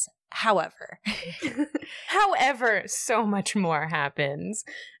happens. However, so much more happens.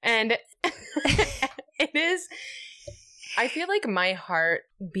 And it is... I feel like my heart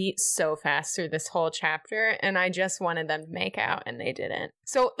beat so fast through this whole chapter, and I just wanted them to make out, and they didn't.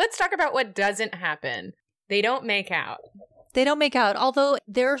 So let's talk about what doesn't happen. They don't make out. They don't make out, although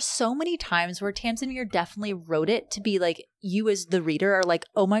there are so many times where Tamsin Muir definitely wrote it to be like, you as the reader are like,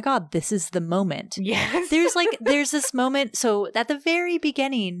 oh my God, this is the moment. Yes. There's this moment. So at the very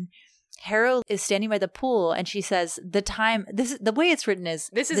beginning, Harrow is standing by the pool and she says, the way it's written is,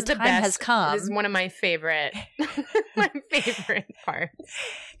 this is the time best. Has come. This is one of my favorite parts.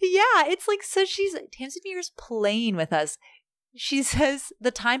 Yeah, it's so Tamsin Muir's playing with us. She says,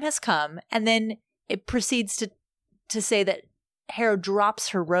 the time has come, and then it proceeds to say that Harrow drops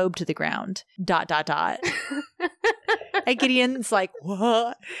her robe to the ground, ... And Gideon's like,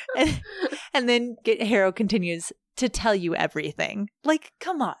 what? And then Harrow continues to tell you everything.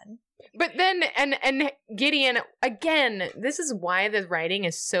 Come on. But then, and Gideon, again, this is why the writing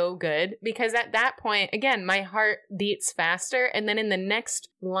is so good, because at that point, again, my heart beats faster. And then in the next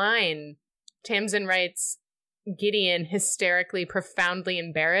line, Tamsin writes, Gideon hysterically, profoundly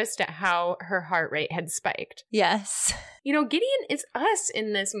embarrassed at how her heart rate had spiked. Yes. Gideon is us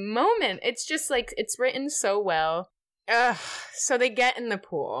in this moment. It's just it's written so well. So they get in the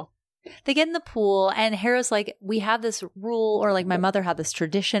pool. They get in the pool, and Harrow's like, we have this rule, or my mother had this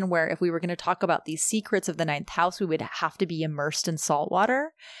tradition where if we were going to talk about these secrets of the ninth house, we would have to be immersed in salt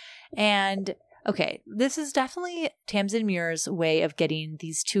water. And okay, this is definitely Tamsin Muir's way of getting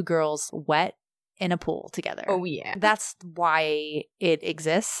these two girls wet in a pool together. Oh, yeah. That's why it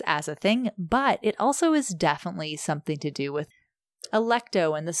exists as a thing, but it also is definitely something to do with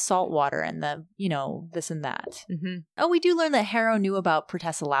Electo and the salt water and the, this and that. Mm-hmm. Oh, we do learn that Harrow knew about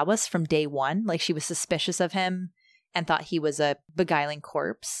Protesilaus from day one. She was suspicious of him and thought he was a beguiling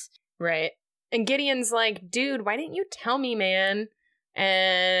corpse. Right. And Gideon's like, dude, why didn't you tell me, man?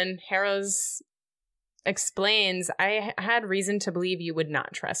 And Harrow's explains, I had reason to believe you would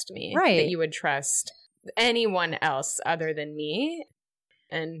not trust me. Right. That you would trust anyone else other than me.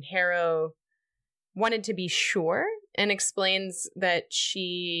 And Harrow wanted to be sure and explains that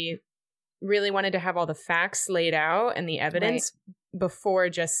she really wanted to have all the facts laid out and the evidence before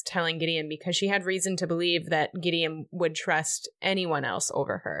just telling Gideon, because she had reason to believe that Gideon would trust anyone else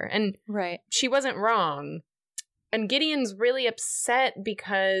over her. And she wasn't wrong. And Gideon's really upset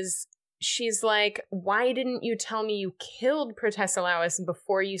because she's like, why didn't you tell me you killed Protesilaus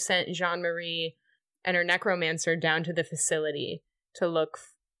before you sent Jean-Marie and her necromancer down to the facility to look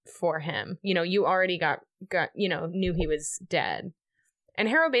for him? You already got knew he was dead. And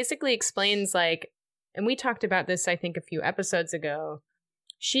Harrow basically explains, and we talked about this, I think, a few episodes ago,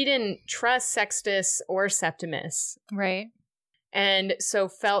 she didn't trust Sextus or Septimus. Right. And so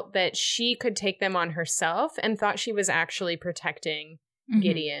felt that she could take them on herself and thought she was actually protecting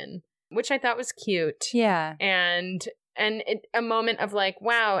Gideon, which I thought was cute. Yeah. And a moment of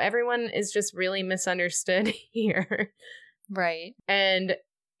wow, everyone is just really misunderstood here. Right. And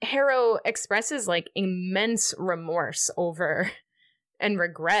Harrow expresses immense remorse over and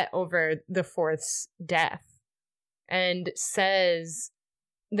regret over the fourth's death, and says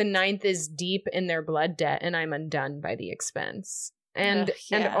the ninth is deep in their blood debt and I'm undone by the expense. And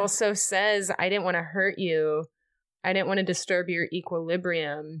also says, I didn't want to hurt you. I didn't want to disturb your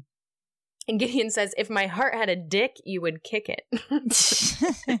equilibrium. And Gideon says, if my heart had a dick, you would kick it.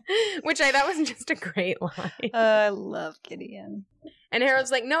 Which I thought was just a great line. I love Gideon. And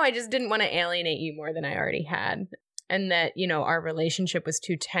Harrow's like, no, I just didn't want to alienate you more than I already had. And that, you know, our relationship was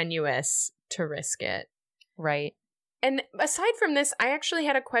too tenuous to risk it. Right. And aside from this, I actually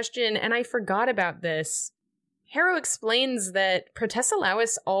had a question, and I forgot about this. Harrow explains that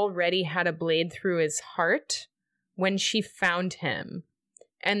Protesilaus already had a blade through his heart when she found him.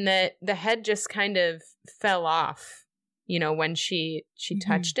 And that the head just kind of fell off, you know, when she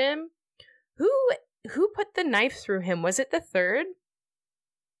touched him. Who put the knife through him? Was it the third?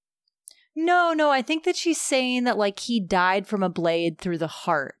 No, I think that she's saying that, like, he died from a blade through the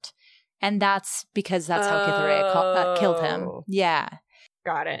heart. And that's because that's how Cytherea killed him. Yeah.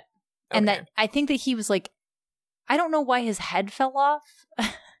 Got it. Okay. And that I think that he was like, I don't know why his head fell off.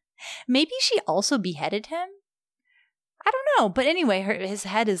 Maybe she also beheaded him. I don't know. But anyway, his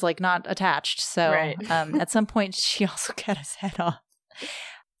head is like not attached. So right. At some point she also cut his head off.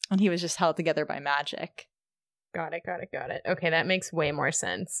 And he was just held together by magic. Got it. Okay, that makes way more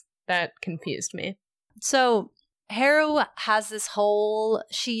sense. That confused me. So Harrow has this whole,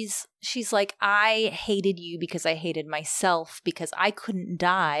 she's like, I hated you because I hated myself because I couldn't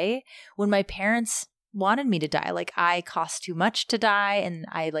die when my parents wanted me to die. Like, I cost too much to die, and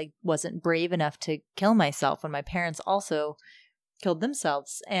I like wasn't brave enough to kill myself when my parents also killed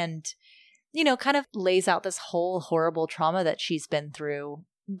themselves. And, you know, kind of lays out this whole horrible trauma that she's been through,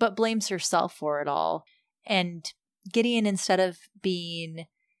 but blames herself for it all. And Gideon, instead of being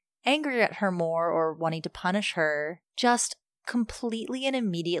angry at her more or wanting to punish her, just completely and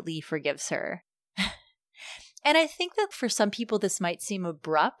immediately forgives her. And I think that for some people this might seem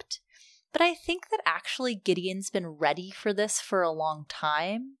abrupt, but I think that actually Gideon's been ready for this for a long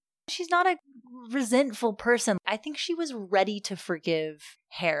time. She's not a resentful person. I think she was ready to forgive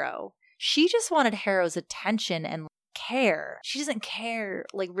Harrow. She just wanted Harrow's attention and care. She doesn't care,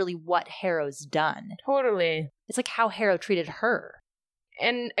 like, really what Harrow's done. Totally. It's like how Harrow treated her.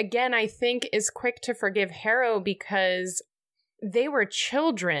 And again, I think is quick to forgive Harrow because they were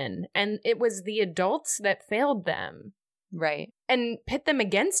children and it was the adults that failed them. Right. And pit them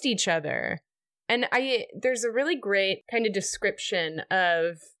against each other. And there's a really great kind of description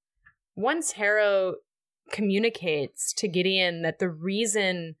of once Harrow communicates to Gideon that the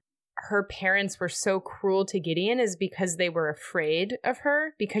reason her parents were so cruel to Gideon is because they were afraid of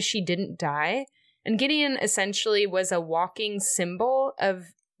her because she didn't die. And Gideon essentially was a walking symbol of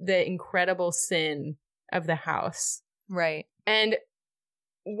the incredible sin of the house. Right. And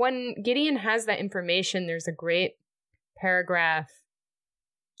when Gideon has that information, there's a great paragraph.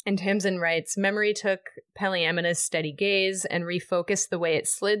 And Tamsin writes, memory took Peliamena's steady gaze and refocused the way it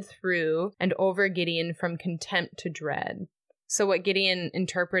slid through and over Gideon from contempt to dread. So what Gideon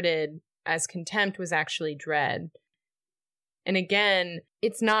interpreted as contempt was actually dread. And again,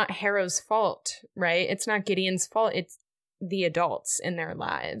 it's not Harrow's fault, right? It's not Gideon's fault. It's the adults in their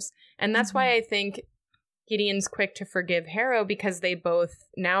lives. And that's why I think Gideon's quick to forgive Harrow, because they both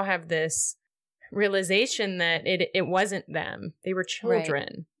now have this realization that it wasn't them. They were children.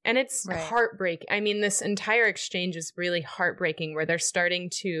 Right. And it's heartbreaking. I mean, this entire exchange is really heartbreaking where they're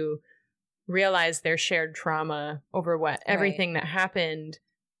starting to realize their shared trauma over everything that happened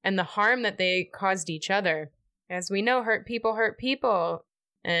and the harm that they caused each other. As we know, hurt people.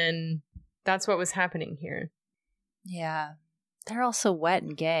 And that's what was happening here. Yeah. They're also wet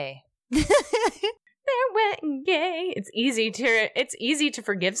and gay. They're wet and gay. It's easy to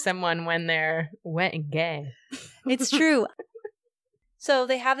forgive someone when they're wet and gay. It's true. So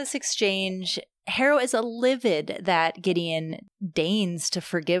they have this exchange. Harrow is livid that Gideon deigns to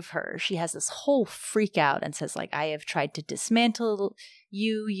forgive her. She has this whole freak out and says, like, I have tried to dismantle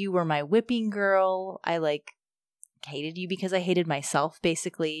you. You were my whipping girl. I hated you because I hated myself,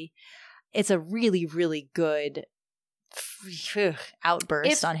 basically. It's a really, really good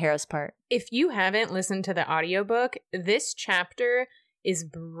outburst on Harrow's part. If you haven't listened to the audiobook, this chapter is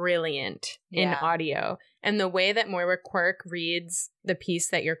brilliant in audio. And the way that Moira Quirk reads the piece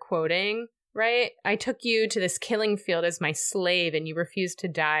that you're quoting, right? I took you to this killing field as my slave and you refused to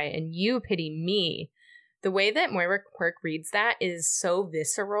die and you pity me. The way that Moira Quirk reads that is so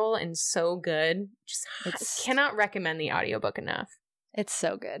visceral and so good. I cannot recommend the audiobook enough. It's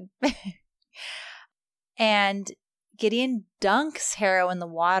so good. And Gideon dunks Harrow in the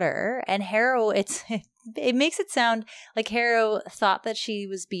water, and Harrow, it makes it sound like Harrow thought that she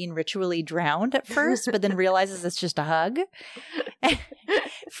was being ritually drowned at first, but then realizes it's just a hug.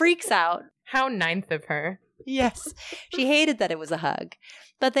 Freaks out. How ninth of her. Yes. She hated that it was a hug.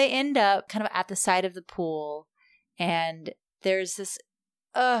 But they end up kind of at the side of the pool, and there's this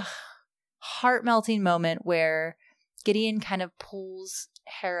heart-melting moment where Gideon kind of pulls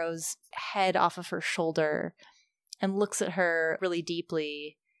Harrow's head off of her shoulder and looks at her really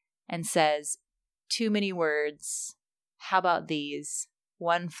deeply and says, "Too many words. How about these?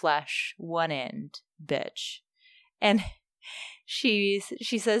 One flesh, one end, bitch." And she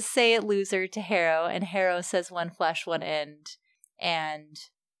says, "Say it, loser," to Harrow, and Harrow says, "One flesh, one end." And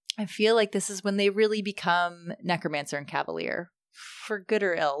I feel like this is when they really become necromancer and cavalier, for good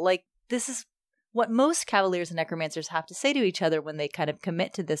or ill. Like, this is what most cavaliers and necromancers have to say to each other when they kind of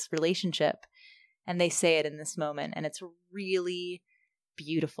commit to this relationship. And they say it in this moment, and it's really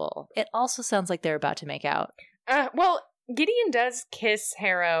beautiful. It also sounds like they're about to make out. Well, Gideon does kiss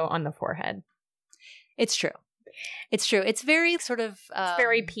Harrow on the forehead. It's true. It's true. It's very sort of... it's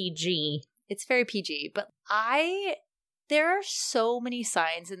very PG. It's very PG. But there are so many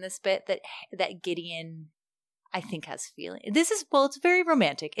signs in this bit that Gideon, I think, has feeling. It's very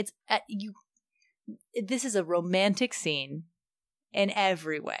romantic. This is a romantic scene in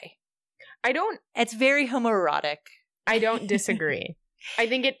every way. It's very homoerotic. I don't disagree. I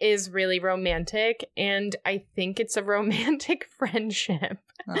think it is really romantic, and I think it's a romantic friendship.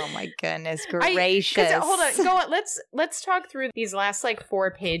 Oh my goodness gracious. Hold on, go on. Let's talk through these last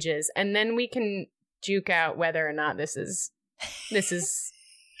 4 pages, and then we can juke out whether or not this is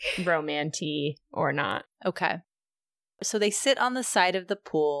romantic or not. Okay. So they sit on the side of the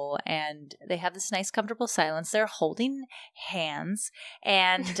pool, and they have this nice, comfortable silence. They're holding hands,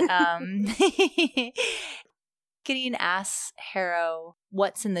 and Gideon asks Harrow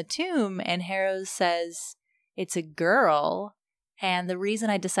what's in the tomb, and Harrow says, "It's a girl, and the reason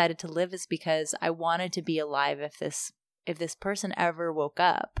I decided to live is because I wanted to be alive if this person ever woke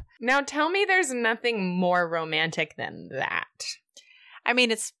up." Now tell me there's nothing more romantic than that. I mean,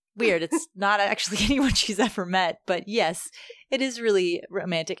 it's weird. It's not actually anyone she's ever met, but yes, it is really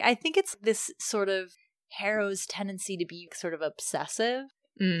romantic. I think it's this sort of Harrow's tendency to be sort of obsessive.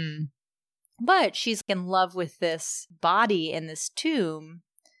 But she's in love with this body in this tomb,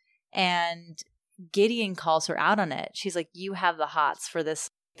 and Gideon calls her out on it. She's like, "You have the hots for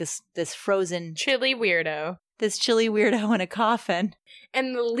this frozen chilly weirdo. This chilly weirdo in a coffin."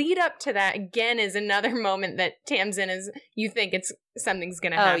 And the lead up to that, again, is another moment that Tamsin you think something's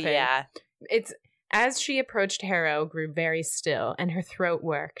going to happen. Oh, yeah. It's, as she approached, Harrow grew very still, and her throat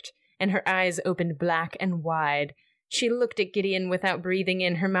worked, and her eyes opened black and wide. She looked at Gideon without breathing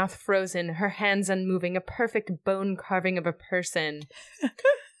in, her mouth frozen, her hands unmoving, a perfect bone carving of a person.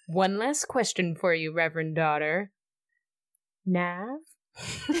 "One last question for you, Reverend daughter. Nav?"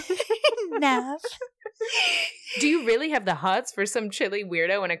 Nav. "Do you really have the hots for some chilly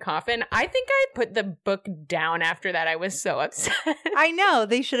weirdo in a coffin?" I think I put the book down after that. I was so upset. I know.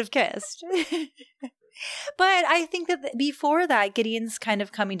 They should have kissed. But I think that before that, Gideon's kind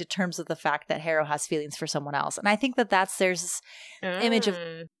of coming to terms with the fact that Harrow has feelings for someone else. And I think that there's this image of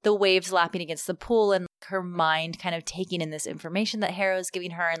the waves lapping against the pool and her mind kind of taking in this information that Harrow is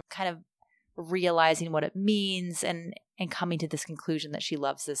giving her and kind of realizing what it means and coming to this conclusion that she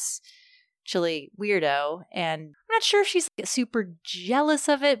loves this chilly weirdo. And I'm not sure if she's super jealous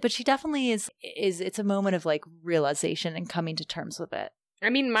of it, but she definitely is. It's a moment of realization and coming to terms with it. I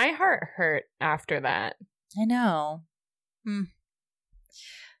mean, my heart hurt after that. I know.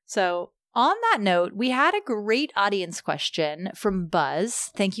 So on that note, we had a great audience question from Buzz.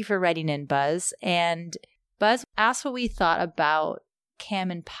 Thank you for writing in, Buzz. And Buzz asked what we thought about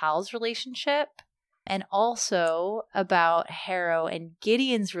Cam and Pal's relationship, and also about Harrow and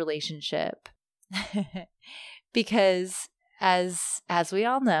Gideon's relationship. Because as we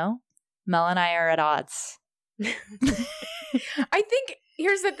all know, Mel and I are at odds. I think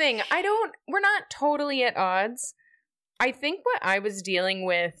here's the thing. We're not totally at odds. I think what I was dealing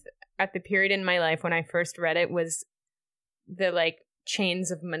with at the period in my life when I first read it was the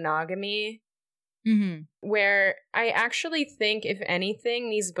chains of monogamy. Mm-hmm. Where I actually think, if anything,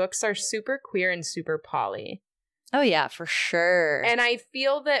 these books are super queer and super poly. Oh yeah, for sure. And I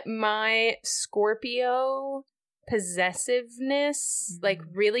feel that my Scorpio possessiveness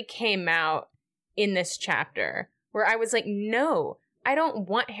really came out in this chapter, where I was like, no, I don't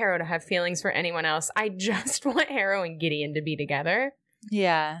want Harrow to have feelings for anyone else. I just want Harrow and Gideon to be together.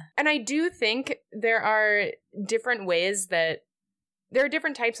 Yeah. And I do think there are different ways that there are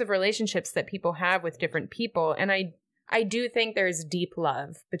different types of relationships that people have with different people. And I I do think there's deep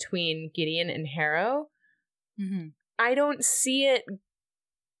love between Gideon and Harrow. Mm-hmm. I don't see it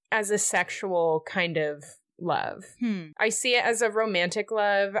as a sexual kind of love. I see it as a romantic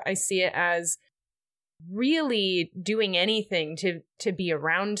love. I see it as really doing anything to be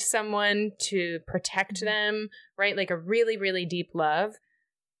around someone, to protect them, right? Like a really, really deep love.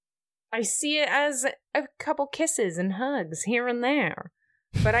 I see it as a couple kisses and hugs here and there,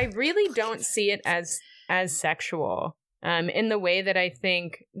 but I really don't see it as sexual in the way that I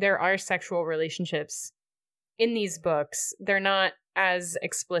think there are sexual relationships in these books. They're not as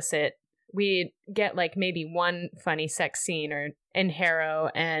explicit. We get like maybe one funny sex scene or in Harrow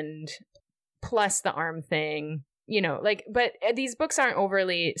and plus the arm thing, you know, like, but these books aren't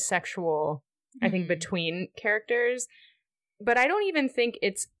overly sexual, I think, between characters. But I don't even think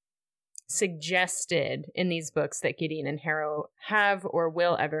it's suggested in these books that Gideon and Harrow have or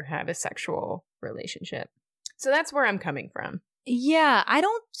will ever have a sexual relationship. So that's where I'm coming from. Yeah,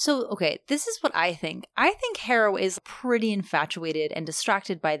 okay, this is what I think. I think Harrow is pretty infatuated and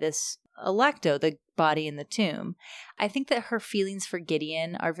distracted by this Electo, the body in the tomb. I think that her feelings for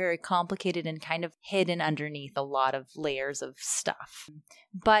Gideon are very complicated and kind of hidden underneath a lot of layers of stuff.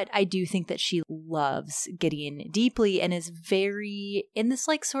 But I do think that she loves Gideon deeply and is very in this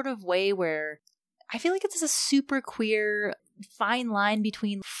like sort of way where I feel like it's a super queer fine line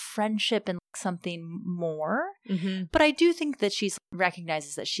between friendship and something more. But I do think that she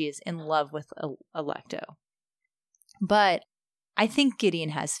recognizes that she is in love with Electo. But I think Gideon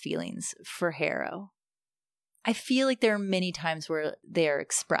has feelings for Harrow. I feel like there are many times where they are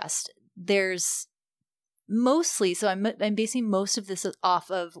expressed. There's mostly, so I'm basing most of this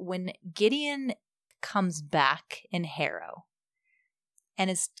off of when Gideon comes back in Harrow and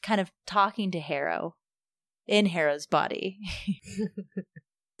is kind of talking to Harrow in Harrow's body.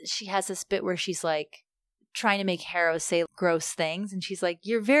 She has this bit where she's like trying to make Harrow say gross things, and she's like,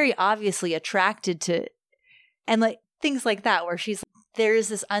 "You're very obviously attracted to," and like things like that, where there is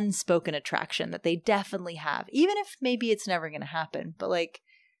this unspoken attraction that they definitely have, even if maybe it's never going to happen. But like,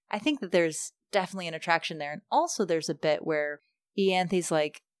 I think that there's definitely an attraction there. And also there's a bit where Ianthe's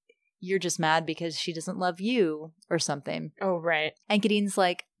like, "You're just mad because she doesn't love you," or something. Oh, right. And Gideon's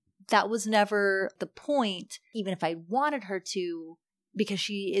like, "That was never the point, even if I wanted her to, because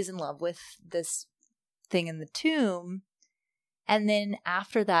she is in love with this thing in the tomb." And then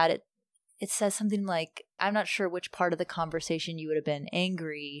after that, it says something like, I'm not sure which part of the conversation you would have been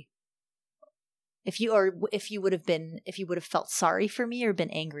angry if you would have felt sorry for me or been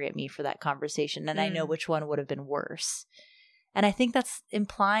angry at me for that conversation. And I know which one would have been worse. And I think that's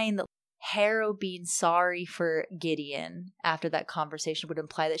implying that Harrow being sorry for Gideon after that conversation would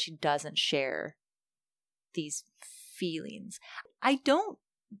imply that she doesn't share these feelings. I don't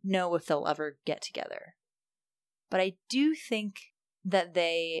know if they'll ever get together, but I do think that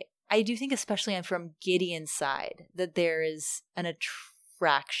especially from Gideon's side, that there is an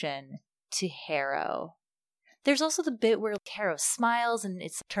attraction to Harrow. There's also the bit where Harrow smiles and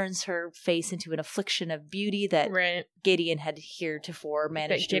it turns her face into an affliction of beauty that Gideon had heretofore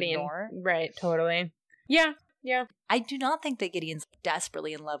managed to ignore. Right, totally. Yeah. I do not think that Gideon's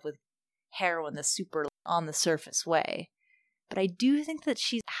desperately in love with Harrow in the super on the surface way, but I do think that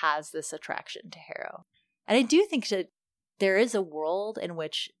she has this attraction to Harrow. And I do think that there is a world in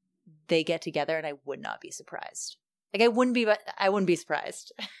which they get together, and I would not be surprised. Like, I wouldn't be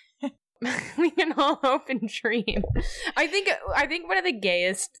surprised. We can all hope and dream. I think one of the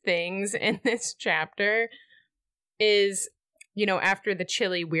gayest things in this chapter is, you know, after the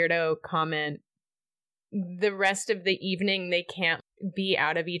chilly weirdo comment, the rest of the evening they can't be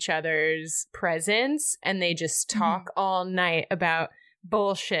out of each other's presence, and they just talk all night about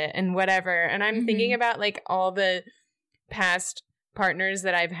bullshit and whatever. And I'm thinking about like all the past partners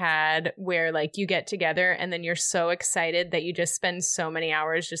that I've had where like you get together and then you're so excited that you just spend so many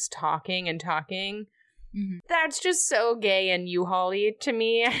hours just talking and talking. That's just so gay and U-Haul-y to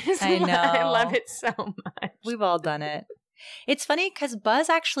me. I know. I love it so much. We've all done it. It's funny because Buzz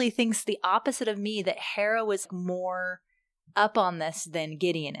actually thinks the opposite of me, that Harrow is more up on this than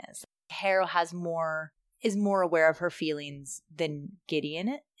Gideon is. Harrow is more aware of her feelings than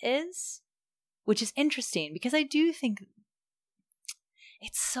Gideon is, which is interesting because I do think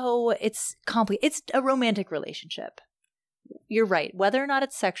it's complicated. It's a romantic relationship. You're right. Whether or not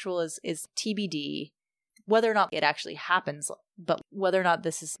it's sexual is TBD. Whether or not it actually happens, but whether or not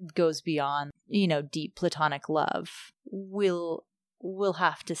this goes beyond, you know, deep platonic love, we'll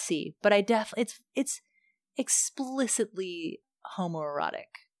have to see. But it's explicitly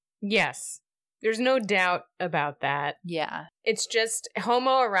homoerotic. Yes. There's no doubt about that. Yeah. It's just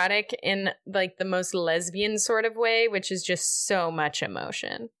homoerotic in like the most lesbian sort of way, which is just so much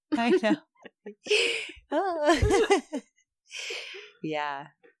emotion. I know. Oh. Yeah.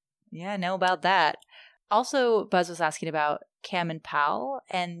 Yeah, I know about that. Also, Buzz was asking about Cam and Pal,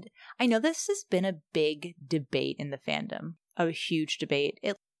 and I know this has been a big debate in the fandom, a huge debate.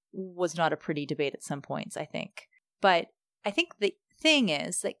 It was not a pretty debate at some points, I think. But I think the thing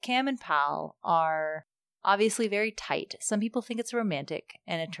is that Cam and Pal are obviously very tight. Some people think it's romantic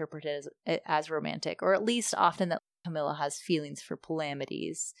and interpret it as romantic, or at least often that Camilla has feelings for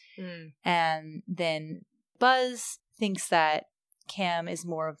Palamides. And then Buzz thinks that Cam is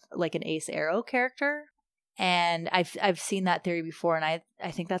more of like an Ace Arrow character. And I've seen that theory before, and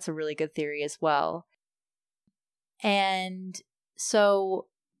I think that's a really good theory as well. And so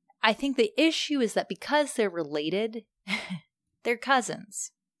I think the issue is that because they're related, they're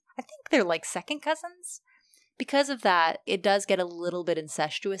cousins. I think they're like second cousins. Because of that, it does get a little bit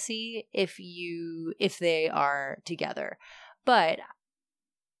incestuous-y if they are together. But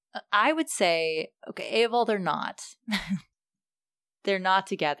I would say, okay, Aval, they're not. They're not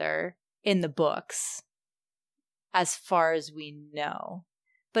together in the books, as far as we know.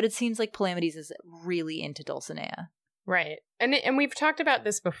 But it seems like Palamides is really into Dulcinea. Right. And we've talked about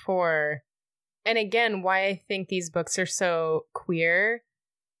this before. And again, why I think these books are so queer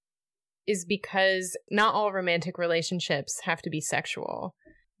is because not all romantic relationships have to be sexual.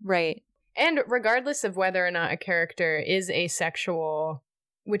 Right. And regardless of whether or not a character is asexual,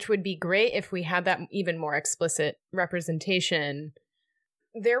 which would be great if we had that even more explicit representation,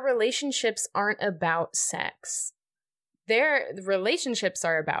 their relationships aren't about sex. Their relationships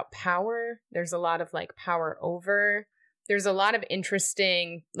are about power. There's a lot of like power over. There's a lot of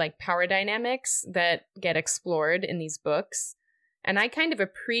interesting like power dynamics that get explored in these books. And I kind of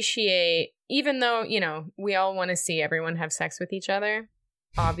appreciate, even though, you know, we all want to see everyone have sex with each other,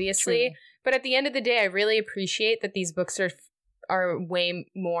 obviously. True. But at the end of the day, I really appreciate that these books are way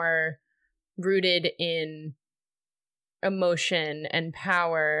more rooted in emotion and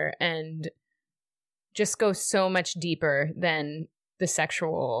power and just go so much deeper than the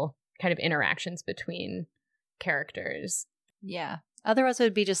sexual kind of interactions between characters. Yeah. Otherwise, it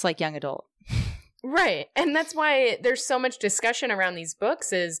would be just like young adult. Right. And that's why there's so much discussion around these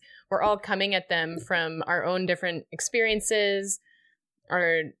books is we're all coming at them from our own different experiences,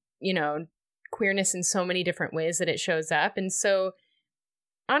 our, you know, queerness in so many different ways that it shows up. And so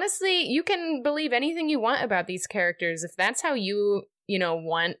honestly, you can believe anything you want about these characters. If that's how you know,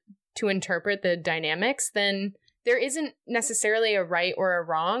 want to interpret the dynamics, then there isn't necessarily a right or a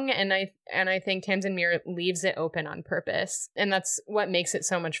wrong. And I think Tamsin Muir leaves it open on purpose. And that's what makes it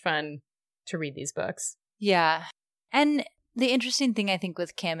so much fun to read these books. Yeah. And the interesting thing I think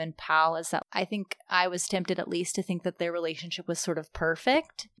with Cam and Pal is that I think I was tempted at least to think that their relationship was sort of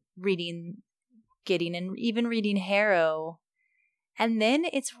perfect, reading Gideon and even reading Harrow. And then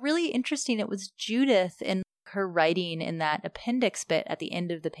it's really interesting. It was Judith in her writing in that appendix bit at the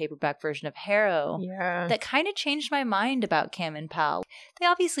end of the paperback version of Harrow that kind of changed my mind about Cam and Pal. They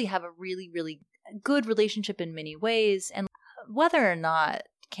obviously have a really, really good relationship in many ways. And whether or not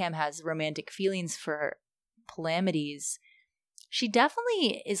Cam has romantic feelings for Palamides, she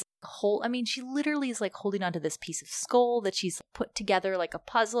definitely is she literally is like holding onto this piece of skull that she's put together like a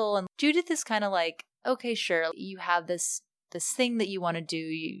puzzle. And Judith is kind of like, okay, sure, you have this thing that you want to do.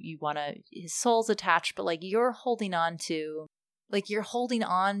 You want to, his soul's attached, but like you're holding on to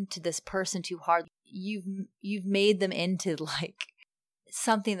this person too hard. You've made them into like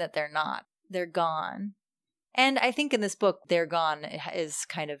something that they're not. They're gone. And I think in this book, they're gone is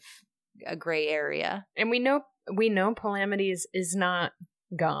kind of a gray area. And we know Palamides is not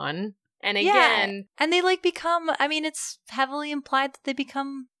gone. And again, and they like become, it's heavily implied that they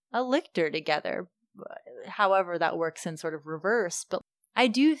become a lictor together. However that works in sort of reverse. But I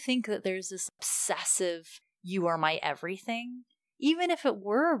do think that there's this obsessive, you are my everything. Even if it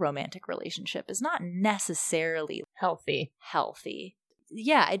were a romantic relationship, is not necessarily healthy.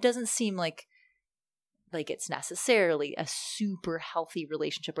 Yeah, it doesn't seem like it's necessarily a super healthy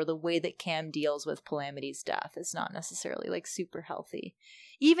relationship, or the way that Cam deals with Palamides' death is not necessarily like super healthy.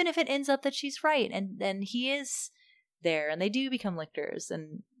 Even if it ends up that she's right and then he is there and they do become lictors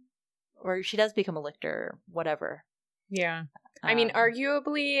or she does become a lictor, whatever. Yeah.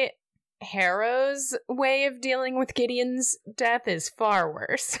 Arguably Harrow's way of dealing with Gideon's death is far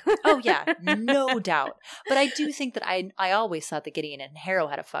worse. Oh yeah, no doubt. But I do think that I always thought that Gideon and Harrow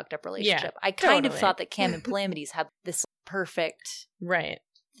had a fucked up relationship. Yeah, I kind of thought that Cam and Palamides had this perfect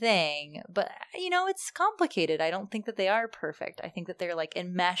thing, but it's complicated. I don't think that they are perfect. I think that they're like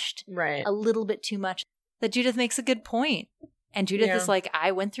enmeshed a little bit too much. That Judith makes a good point. And Judith is like,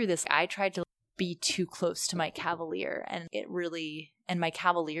 I went through this. I tried to be too close to my Cavalier, and my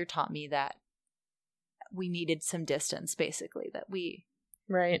Cavalier taught me that we needed some distance, basically,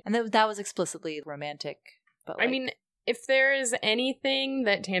 and that was explicitly romantic. But I mean, if there is anything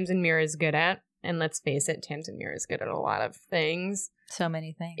that Tamsin Muir is good at, and let's face it, Tamsin Muir is good at a lot of things. So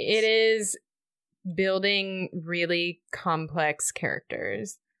many things. It is building really complex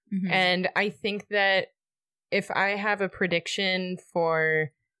characters. Mm-hmm. And I think that if I have a prediction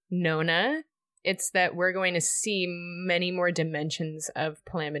for Nona, it's that we're going to see many more dimensions of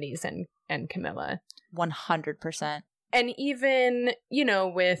Palamedes and Camilla. 100%. And even,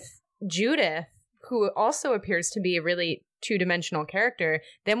 with Judith, who also appears to be a really two-dimensional character,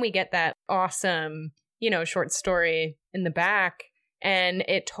 then we get that awesome, short story in the back, and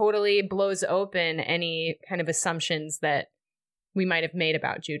it totally blows open any kind of assumptions that we might have made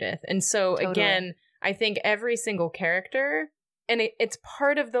about Judith. And so, again, I think every single character, and it's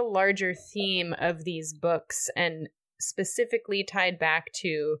part of the larger theme of these books, and specifically tied back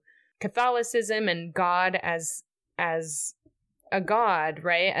to Catholicism and God as a god,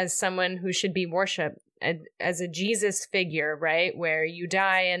 right? As someone who should be worshipped, as a Jesus figure, right? Where you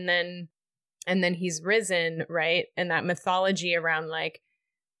die and then he's risen, right? And that mythology around like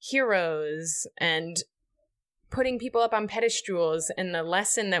heroes and putting people up on pedestals, and the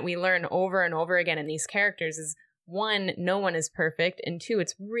lesson that we learn over and over again in these characters is, one, no one is perfect, and two,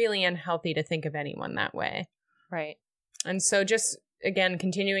 it's really unhealthy to think of anyone that way. Right. And so just, again,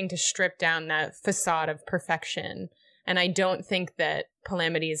 continuing to strip down that facade of perfection. And I don't think that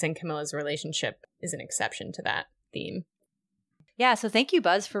Palamedes and Camilla's relationship is an exception to that theme. Yeah, so thank you,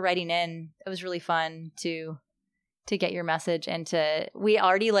 Buzz, for writing in. It was really fun to get your message, and we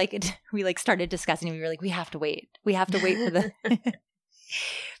already started discussing. We were like, we have to wait for the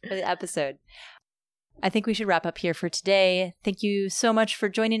for the episode. I think we should wrap up here for today. Thank you so much for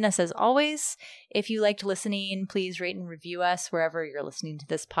joining us as always. If you liked listening, please rate and review us wherever you're listening to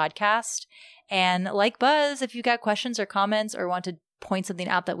this podcast. And like Buzz, if you've got questions or comments or want to point something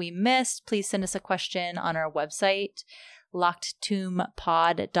out that we missed, please send us a question on our website,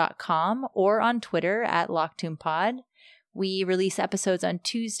 lockedtombpod.com, or on Twitter at lockedtombpod. We release episodes on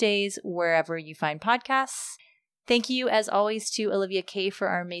Tuesdays wherever you find podcasts. Thank you, as always, to Olivia K for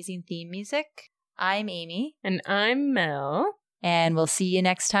our amazing theme music. I'm Amy. And I'm Mel. And we'll see you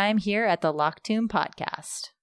next time here at the Locked Tomb Podcast.